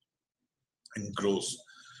survives and grows.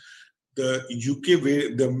 The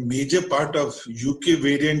major part of UK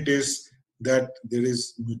variant is that there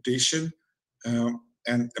is mutation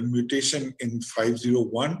and a mutation in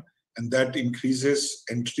 501, and that increases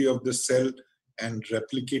entry of the cell and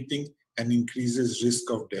replicating and increases risk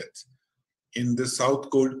of death. In the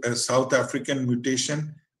South African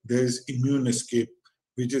mutation, there is immune escape,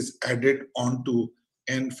 which is added onto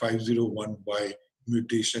N501Y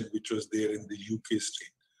mutation, which was there in the UK strain.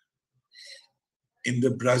 In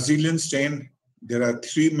the Brazilian strain, there are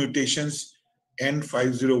 3 mutations: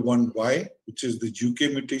 N501Y, which is the UK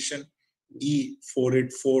mutation,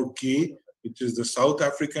 E484K, which is the South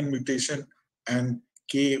African mutation, and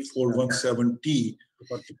K417T.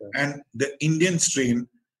 And the Indian strain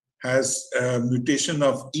has a mutation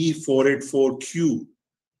of E484Q,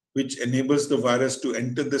 which enables the virus to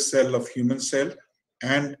enter the cell of human cell,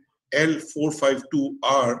 and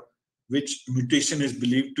L452R, which mutation is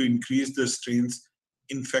believed to increase the strain's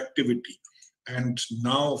infectivity. And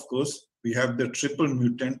now, of course, we have the triple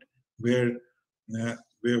mutant where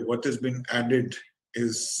what has been added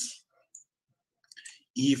is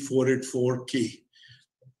E484K.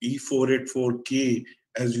 E484K,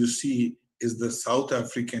 as you see, is the South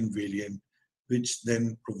African variant, which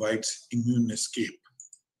then provides immune escape.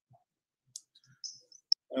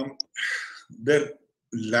 The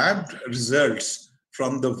lab results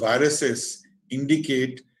from the viruses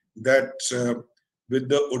indicate that with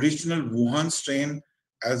the original Wuhan strain,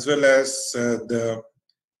 as well as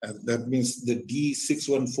that means the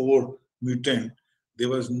D614 mutant, there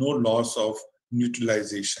was no loss of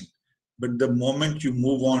neutralization. But the moment you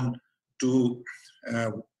move on to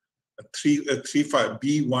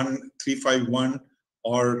B1351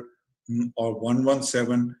 or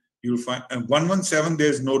 117, you'll find 117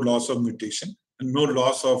 there's no loss of mutation and no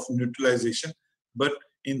loss of neutralization, but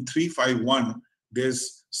in 351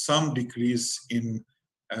 there's some decrease in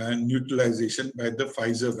neutralization by the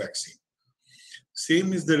Pfizer vaccine.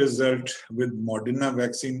 Same is the result with Moderna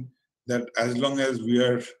vaccine, that as long as we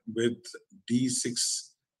are with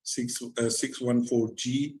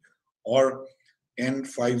D614G or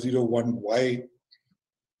N501Y,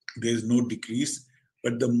 there is no decrease.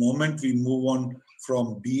 But the moment we move on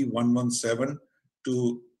from B117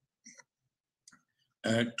 to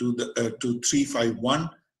 351,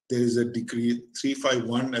 there is a decrease.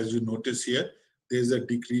 351, as you notice here, there is a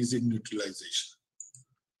decrease in neutralization.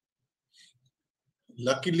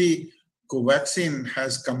 Luckily, Covaxin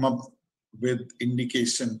has come up with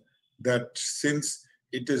indication that since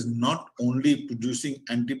it is not only producing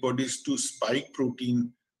antibodies to spike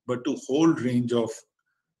protein, but to whole range of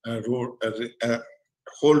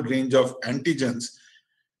antigens,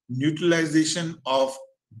 neutralization of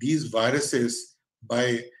these viruses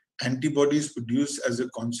by antibodies produced as a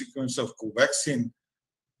consequence of Covaxin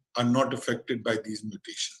are not affected by these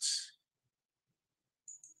mutations.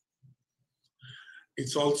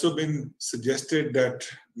 It's also been suggested that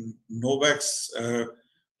Novak's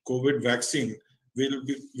COVID vaccine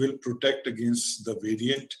will protect against the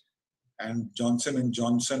variant, and Johnson and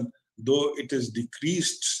Johnson, though it is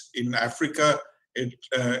decreased in Africa,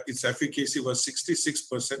 its efficacy was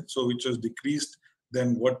 66%, so which was decreased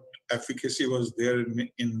than what efficacy was there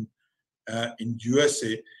in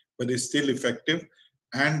USA, but is still effective.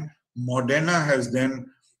 And Moderna has then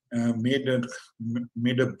made a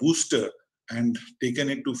booster and taken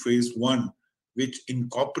it to phase 1, which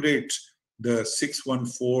incorporates the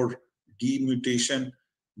 614D mutation,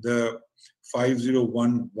 the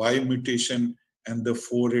 501Y mutation, and the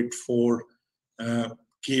 484K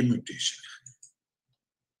mutation.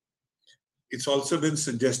 It's also been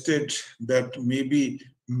suggested that maybe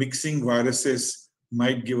mixing viruses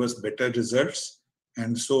might give us better results.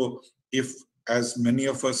 And so if, as many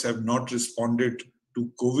of us have not responded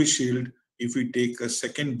to Covishield, if we take a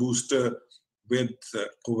second booster with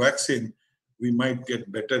Covaxin, we might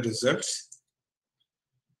get better results.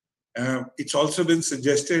 It's also been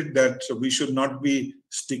suggested that we should not be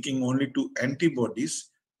sticking only to antibodies,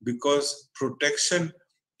 because protection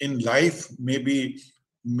in life may be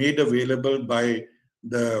made available by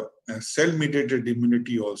the cell-mediated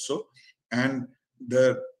immunity also, and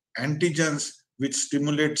the antigens which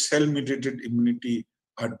stimulate cell-mediated immunity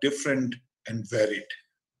are different and varied.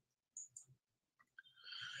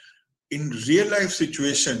 In real-life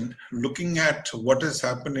situation, looking at what has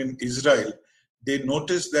happened in Israel, they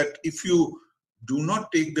noticed that if you do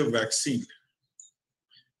not take the vaccine,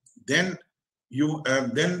 then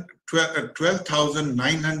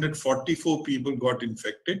 12,944 people got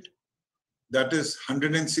infected. That is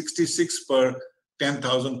 166 per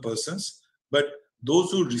 10,000 persons. But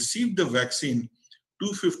those who received the vaccine,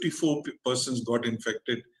 254 persons got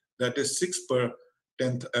infected. That is 6 per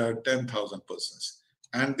 10,000 persons.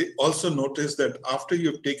 And they also noticed that after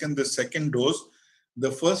you've taken the second dose,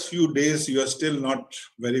 the first few days you are still not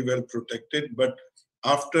very well protected, but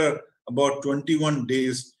after about 21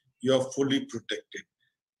 days, you are fully protected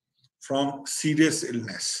from serious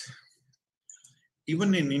illness.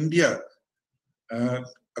 Even in India, a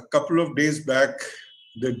couple of days back,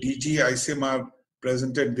 the DG ICMR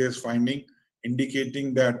presented their finding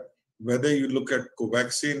indicating that whether you look at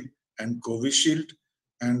Covaxin and Covishield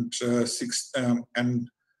and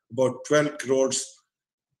about 12 crores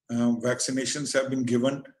vaccinations have been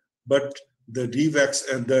given, but the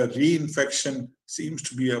reinfection seems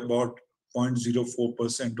to be about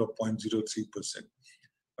 0.04% or 0.03%.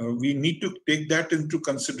 We need to take that into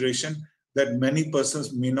consideration, that many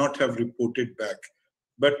persons may not have reported back,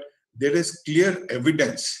 but there is clear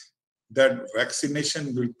evidence that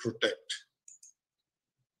vaccination will protect.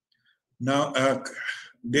 Now,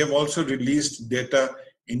 they have also released data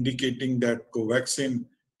indicating that Covaxin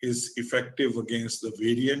is effective against the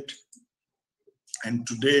variant. And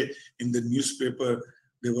today in the newspaper,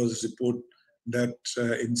 there was a report that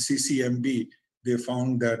in CCMB, they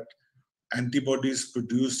found that antibodies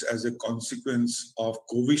produced as a consequence of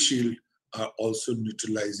Covishield are also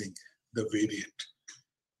neutralizing the variant.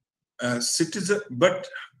 But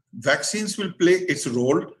vaccines will play its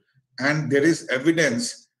role, and there is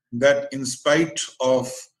evidence that in spite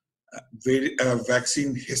of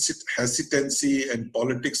vaccine hesitancy and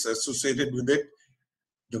politics associated with it,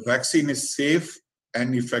 the vaccine is safe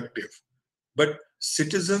and effective. But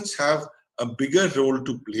citizens have a bigger role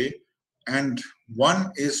to play, and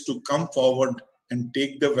one is to come forward and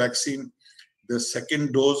take the vaccine, the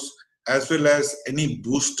second dose, as well as any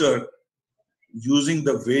booster using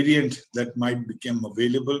the variant that might become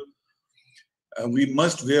available. We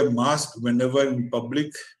must wear masks whenever in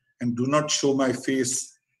public, and do not show my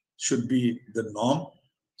face should be the norm.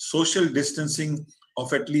 Social distancing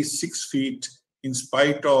of at least 6 feet, in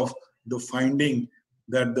spite of the finding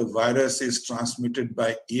that the virus is transmitted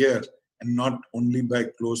by air and not only by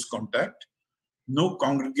close contact. No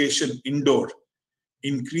congregation indoor.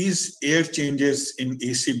 Increased air changes in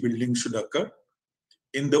AC buildings should occur.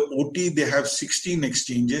 In the OT, they have 16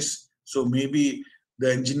 exchanges. So maybe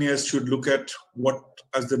the engineers should look at what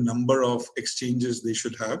as the number of exchanges they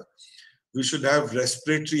should have. We should have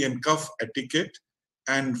respiratory and cough etiquette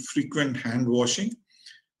and frequent hand washing.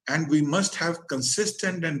 And we must have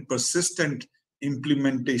consistent and persistent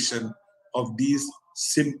implementation of these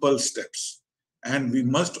simple steps. And we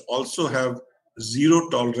must also have zero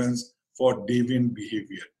tolerance for deviant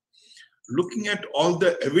behavior. Looking at all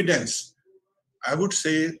the evidence, I would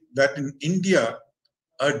say that in India,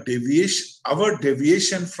 our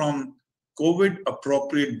deviation from COVID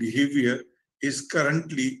appropriate behavior is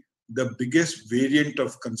currently the biggest variant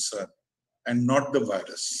of concern and not the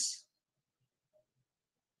virus.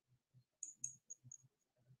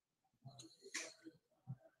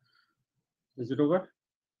 Is it over?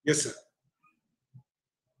 Yes, sir.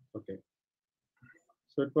 Okay.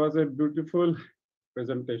 So it was a beautiful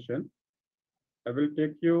presentation. I will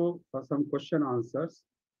take you for some question answers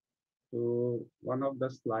to one of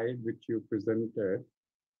the slides which you presented.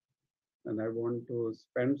 And I want to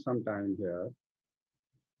spend some time here.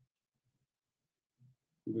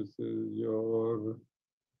 This is your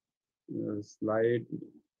slide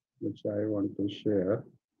which I want to share.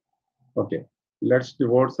 Okay, let's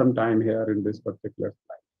devote some time here in this particular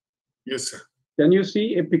slide. Yes, sir. Can you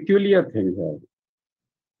see a peculiar thing here?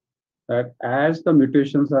 That as the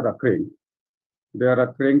mutations are occurring, they are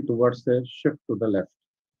occurring towards a shift to the left.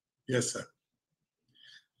 Yes, sir.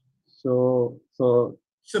 So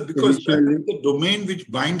Because that initially, is the domain which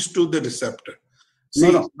binds to the receptor.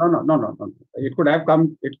 no. It could have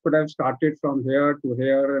come, it could have started from here to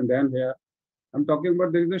here and then here. I'm talking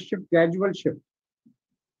about there is a shift, gradual shift.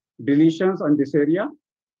 Deletions on this area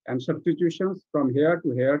and substitutions from here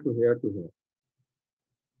to here to here to here.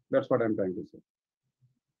 That's what I'm trying to say.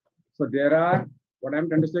 So there are, what I'm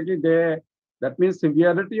trying to say is that means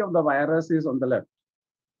severity of the virus is on the left.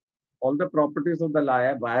 All the properties of the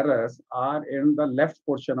virus are in the left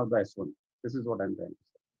portion of the S1. This is what I'm trying to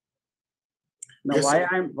say. Now, Yes,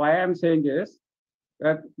 why I'm saying is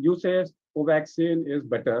that you say Covaxin is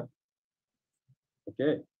better.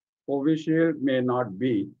 Okay, Covishield may not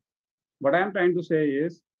be. What I'm trying to say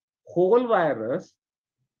is whole virus,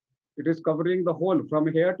 it is covering the whole from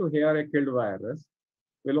here to here, a killed virus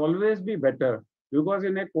will always be better, because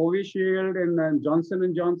in a Covishield, in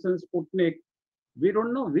Johnson & Johnson, Sputnik, we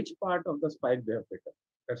don't know which part of the spike they have taken.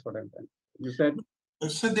 That's what I'm saying. You said?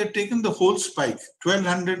 So they've taken the whole spike,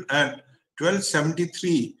 1200 and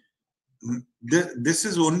 1273. This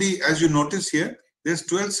is only, as you notice here, there's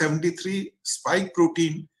 1273 spike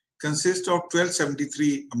protein consists of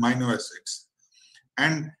 1273 amino acids.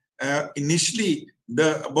 And initially,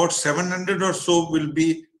 about 700 or so will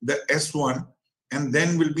be the S1, and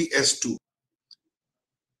then will be S2.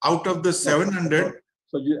 Out of the 700,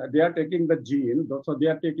 so they are taking the gene, so they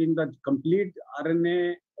are taking the complete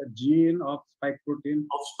RNA gene of spike protein.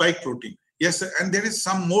 Of spike protein, yes, sir. And there is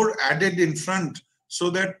some more added in front, so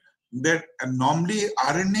that normally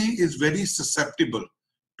RNA is very susceptible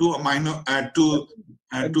to amino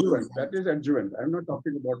adjuvant. That is adjuvant. I'm not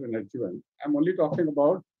talking about an adjuvant. I'm only talking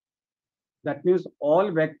about, that means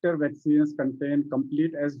all vector vaccines contain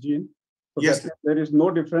complete S gene. So yes, there is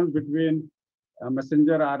no difference between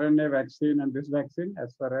messenger RNA vaccine and this vaccine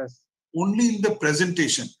as far as? Only in the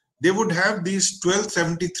presentation. They would have these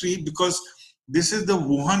 1273 because this is the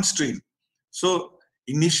Wuhan strain. So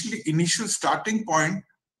initial starting point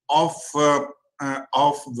of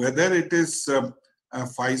whether it is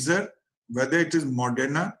Pfizer, whether it is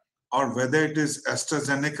Moderna, or whether it is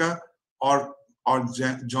AstraZeneca or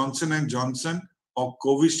Johnson & Johnson or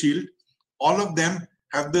Covishield, all of them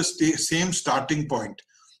have the same starting point.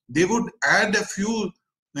 They would add a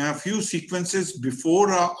few sequences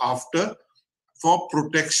before or after for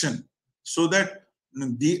protection, so that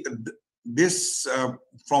this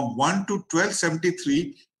from 1 to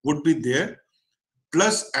 1273 would be there,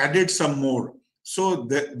 plus added some more. So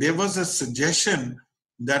there was a suggestion.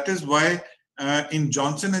 That is why in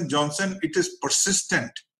Johnson & Johnson it is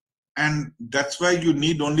persistent, and that's why you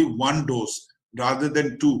need only one dose rather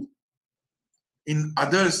than two. In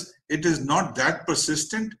others, it is not that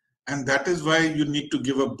persistent, and that is why you need to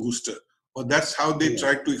give a booster, or that's how they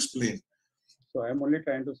tried to explain. So I'm only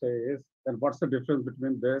trying to say is, then what's the difference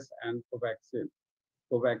between this and Covaxin?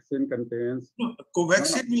 Covaxin contains...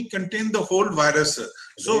 Covaxin will contain the whole virus, sir.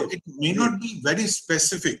 So it may not be very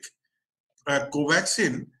specific.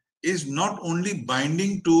 Covaxin is not only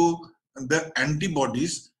binding to the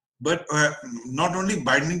antibodies, but not only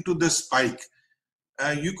binding to the spike.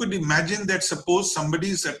 You could imagine that suppose somebody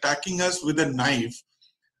is attacking us with a knife,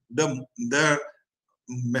 the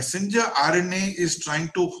messenger RNA is trying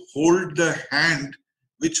to hold the hand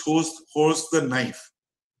which holds the knife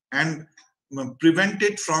and prevent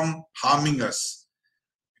it from harming us.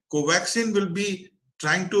 Covaxin will be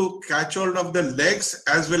trying to catch hold of the legs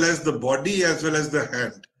as well as the body as well as the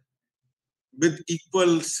hand with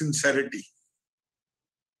equal sincerity.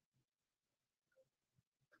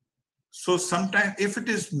 So sometimes if it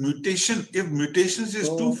is mutation, if mutations is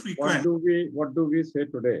too frequent. What do we say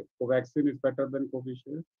today? Covaxin is better than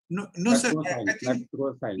Covishield? No, sir.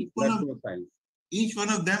 Each one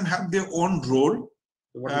of them have their own role.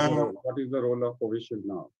 What is the role of Covishield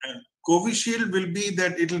now? Covishield will be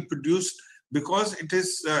that it will produce, because it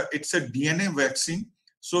is it's a DNA vaccine,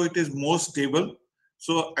 so it is more stable.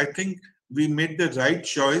 So I think we made the right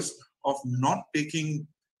choice of not taking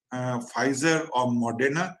Pfizer or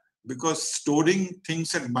Moderna, because storing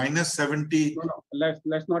things at -70. No.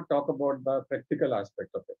 Let's not talk about the practical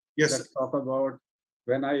aspect of it. Yes. Let's talk about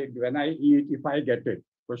when I eat, if I get it.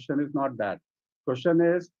 Question is not that. Question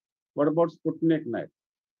is, what about Sputnik Net?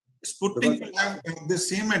 Sputnik will have the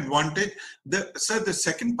same advantage. The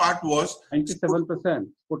second part was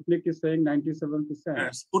 97%. Sputnik is saying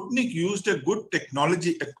 97%. Sputnik used a good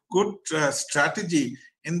technology, a good strategy,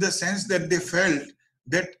 in the sense that they felt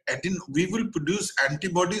that we will produce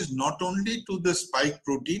antibodies not only to the spike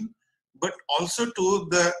protein, but also to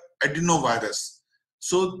the adenovirus.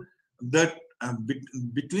 So that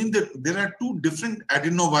there are two different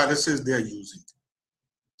adenoviruses they are using.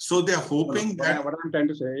 So they are hoping that what I'm trying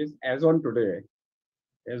to say is, as on today,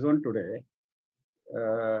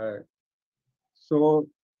 so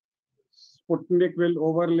Sputnik will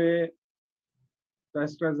overlay the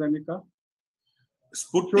AstraZeneca.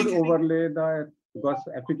 Sputnik should overlay the, because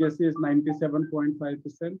efficacy is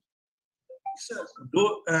 97.5%.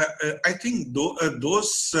 I think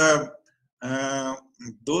those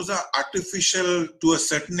are artificial to a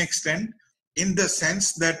certain extent, in the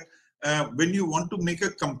sense that when you want to make a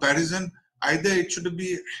comparison, either it should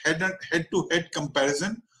be head-to-head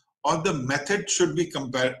comparison, or the method should be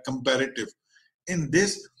comparative. In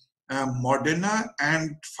this, Moderna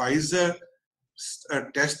and Pfizer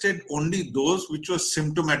tested only those which were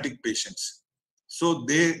symptomatic patients. So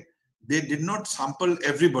they did not sample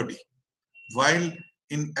everybody. While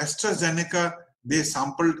in AstraZeneca, they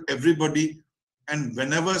sampled everybody, and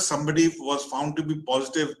whenever somebody was found to be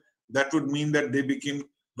positive, that would mean that they became,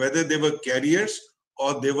 whether they were carriers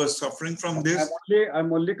or they were suffering from this.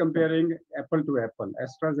 I'm only comparing apple to apple,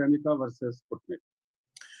 AstraZeneca versus Sputnik.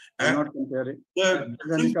 I'm not comparing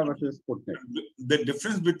AstraZeneca versus Sputnik. The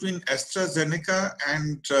difference between AstraZeneca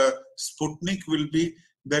and Sputnik will be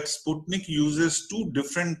that Sputnik uses two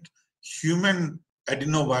different human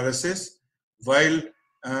adenoviruses, while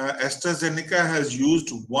AstraZeneca has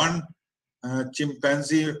used one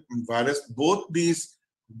chimpanzee virus. Both these,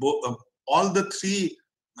 all the three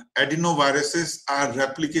adenoviruses are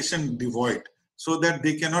replication devoid, so that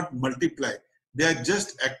they cannot multiply. They are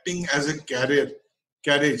just acting as a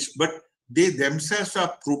carriage, but they themselves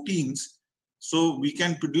are proteins, so we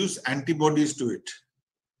can produce antibodies to it.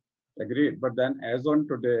 Agreed. But then as on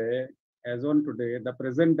today, the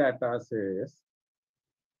present data says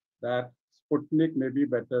that Sputnik may be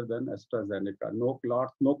better than AstraZeneca. No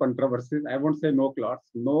clots, no controversies. I won't say no clots,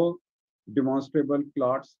 no demonstrable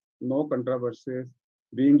clots, no controversies,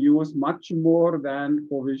 being used much more than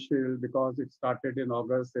Covishield because it started in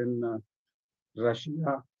August in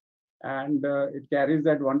Russia. And it carries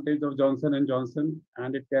the advantage of Johnson & Johnson,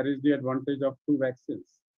 and it carries the advantage of two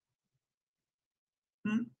vaccines.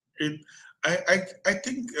 I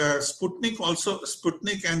think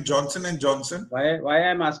Sputnik and Johnson & Johnson. Why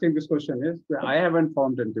I'm asking this question is, I haven't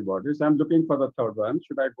found antibodies. I'm looking for the third one.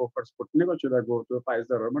 Should I go for Sputnik or should I go to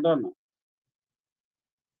Pfizer or Moderna?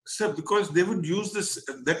 Sir, because they would use this,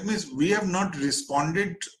 that means we have not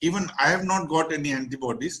responded, even I have not got any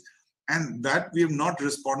antibodies, and that we have not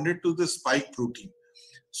responded to the spike protein.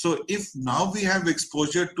 So if now we have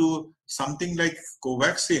exposure to something like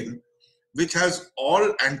Covaxin, which has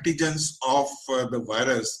all antigens of the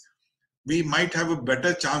virus, we might have a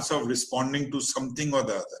better chance of responding to something or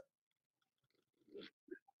the other.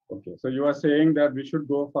 Okay, so you are saying that we should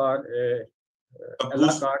go for a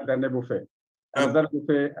la carte than a buffet.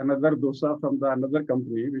 Another dosa from another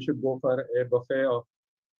company, we should go for a buffet of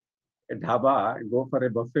a dhaba, go for a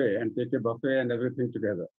buffet and take a buffet and everything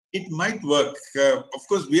together. It might work. Of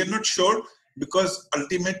course, we are not sure, because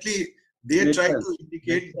ultimately they try to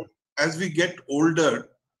indicate as we get older,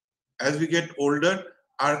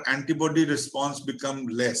 our antibody response become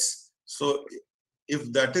less. So if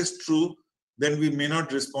that is true, then we may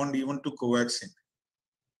not respond even to Covaxin.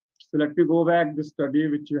 So let me go back to the study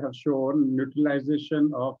which you have shown,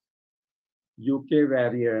 neutralization of UK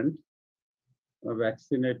variant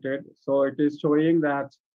vaccinated. So it is showing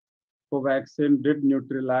that Covaxin did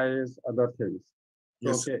neutralize other things.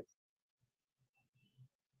 Yes. Okay.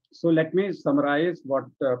 So let me summarize what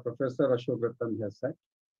Professor Ashok Ratan has said,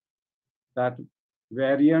 that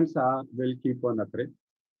variants will keep on appearing.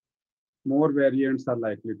 More variants are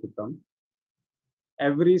likely to come.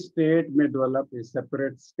 Every state may develop a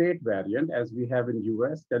separate state variant, as we have in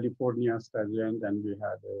US, California variant, and we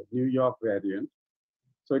have a New York variant.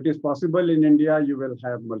 So it is possible in India you will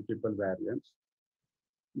have multiple variants.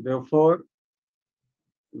 Therefore,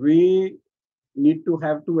 we need to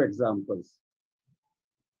have two examples.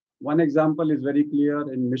 One example is very clear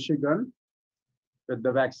in Michigan, with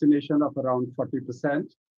the vaccination of around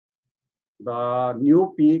 40%. The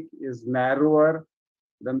new peak is narrower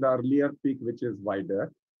than the earlier peak, which is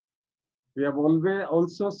wider. We have always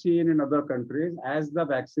also seen in other countries, as the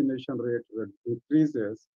vaccination rate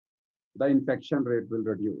increases, the infection rate will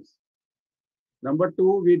reduce. Number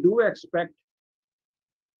two, we do expect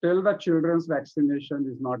till the children's vaccination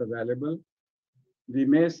is not available, we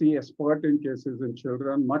may see a spurt in cases in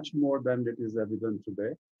children much more than it is evident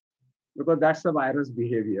today, because that's the virus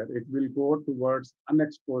behavior. It will go towards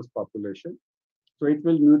unexposed population. So it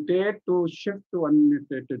will mutate to shift to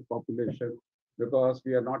unmutated population, because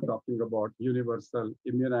we are not talking about universal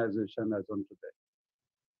immunization as on today.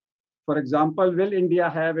 For example, will India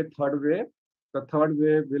have a third wave? The third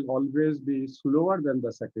wave will always be slower than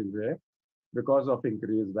the second wave because of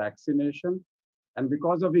increased vaccination. And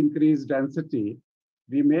because of increased density,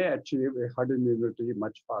 we may achieve a herd immunity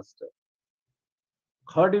much faster.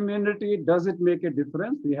 Herd immunity, does it make a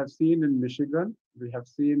difference? We have seen in Michigan, we have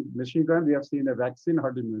seen a vaccine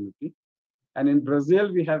herd immunity. And in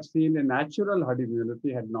Brazil, we have seen a natural herd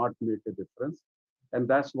immunity had not made a difference. And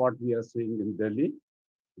that's what we are seeing in Delhi.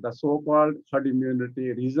 The so-called herd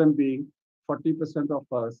immunity, reason being 40% of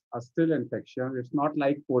us are still infection. It's not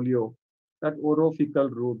like polio, that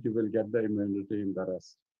orophycal route, you will get the immunity in the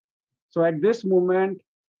rest. So at this moment,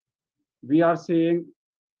 we are seeing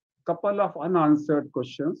a couple of unanswered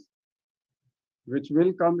questions, which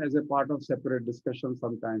will come as a part of separate discussion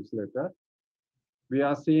sometimes later. We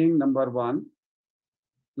are seeing number one,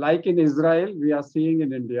 like in Israel, we are seeing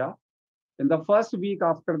in India, in the first week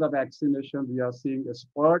after the vaccination, we are seeing a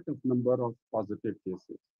spurt of number of positive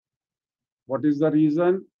cases. What is the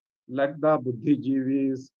reason? Let the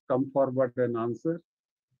Buddhijeevis come forward and answer.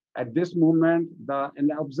 At this moment, the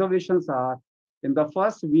observations are in the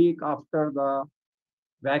first week after the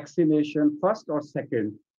vaccination, first or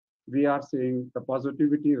second, we are seeing the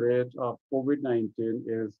positivity rate of COVID-19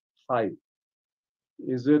 is high.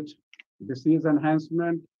 Is it disease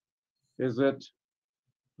enhancement? Is it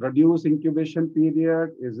reduced incubation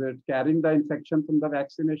period? Is it carrying the infection from the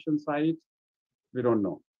vaccination site? We don't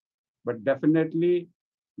know. But definitely,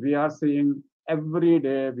 we are seeing every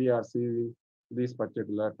day, we are seeing these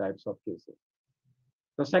particular types of cases.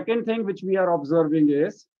 The second thing which we are observing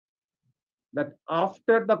is that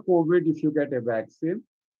after the COVID, if you get a vaccine,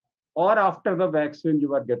 or after the vaccine,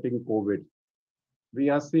 you are getting COVID, we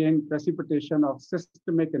are seeing precipitation of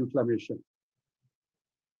systemic inflammation,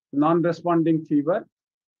 non-responding fever,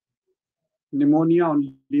 pneumonia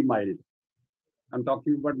only mild. I'm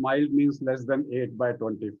talking about mild means less than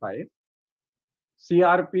 8/25.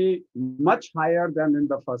 CRP much higher than in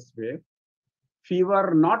the first wave.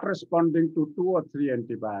 Fever not responding to 2 or 3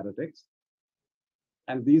 antibiotics.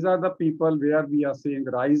 And these are the people where we are seeing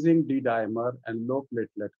rising D dimer and low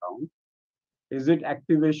platelet count. Is it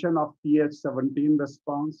activation of Th17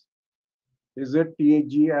 response? Is it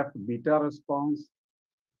TGF beta response?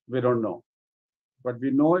 We don't know. What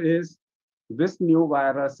we know is these new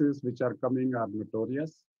viruses which are coming are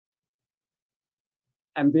notorious,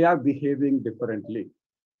 and they are behaving differently.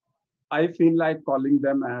 I feel like calling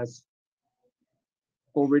them as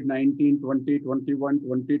COVID-19, 20, 21,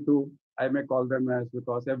 22. I may call them as,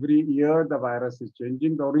 because every year the virus is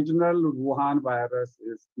changing. The original Wuhan virus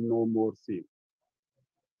is no more seen.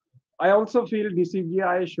 I also feel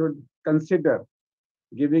DCGI should consider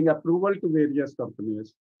giving approval to various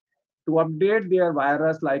companies to update their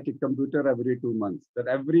virus like a computer every 2 months, that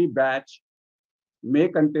every batch may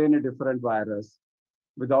contain a different virus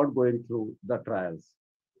without going through the trials.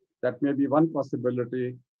 That may be one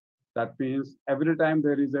possibility. That means every time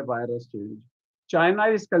there is a virus change. China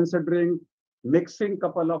is considering mixing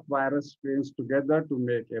couple of virus strains together to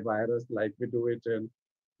make a virus like we do it in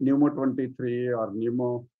Pneumo 23 or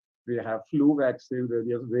Pneumo. We have flu vaccine,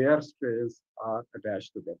 where strains are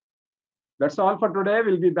attached together. That's all for today.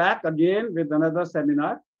 We'll be back again with another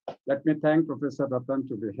seminar. Let me thank Professor Ratan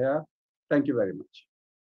to be here. Thank you very much.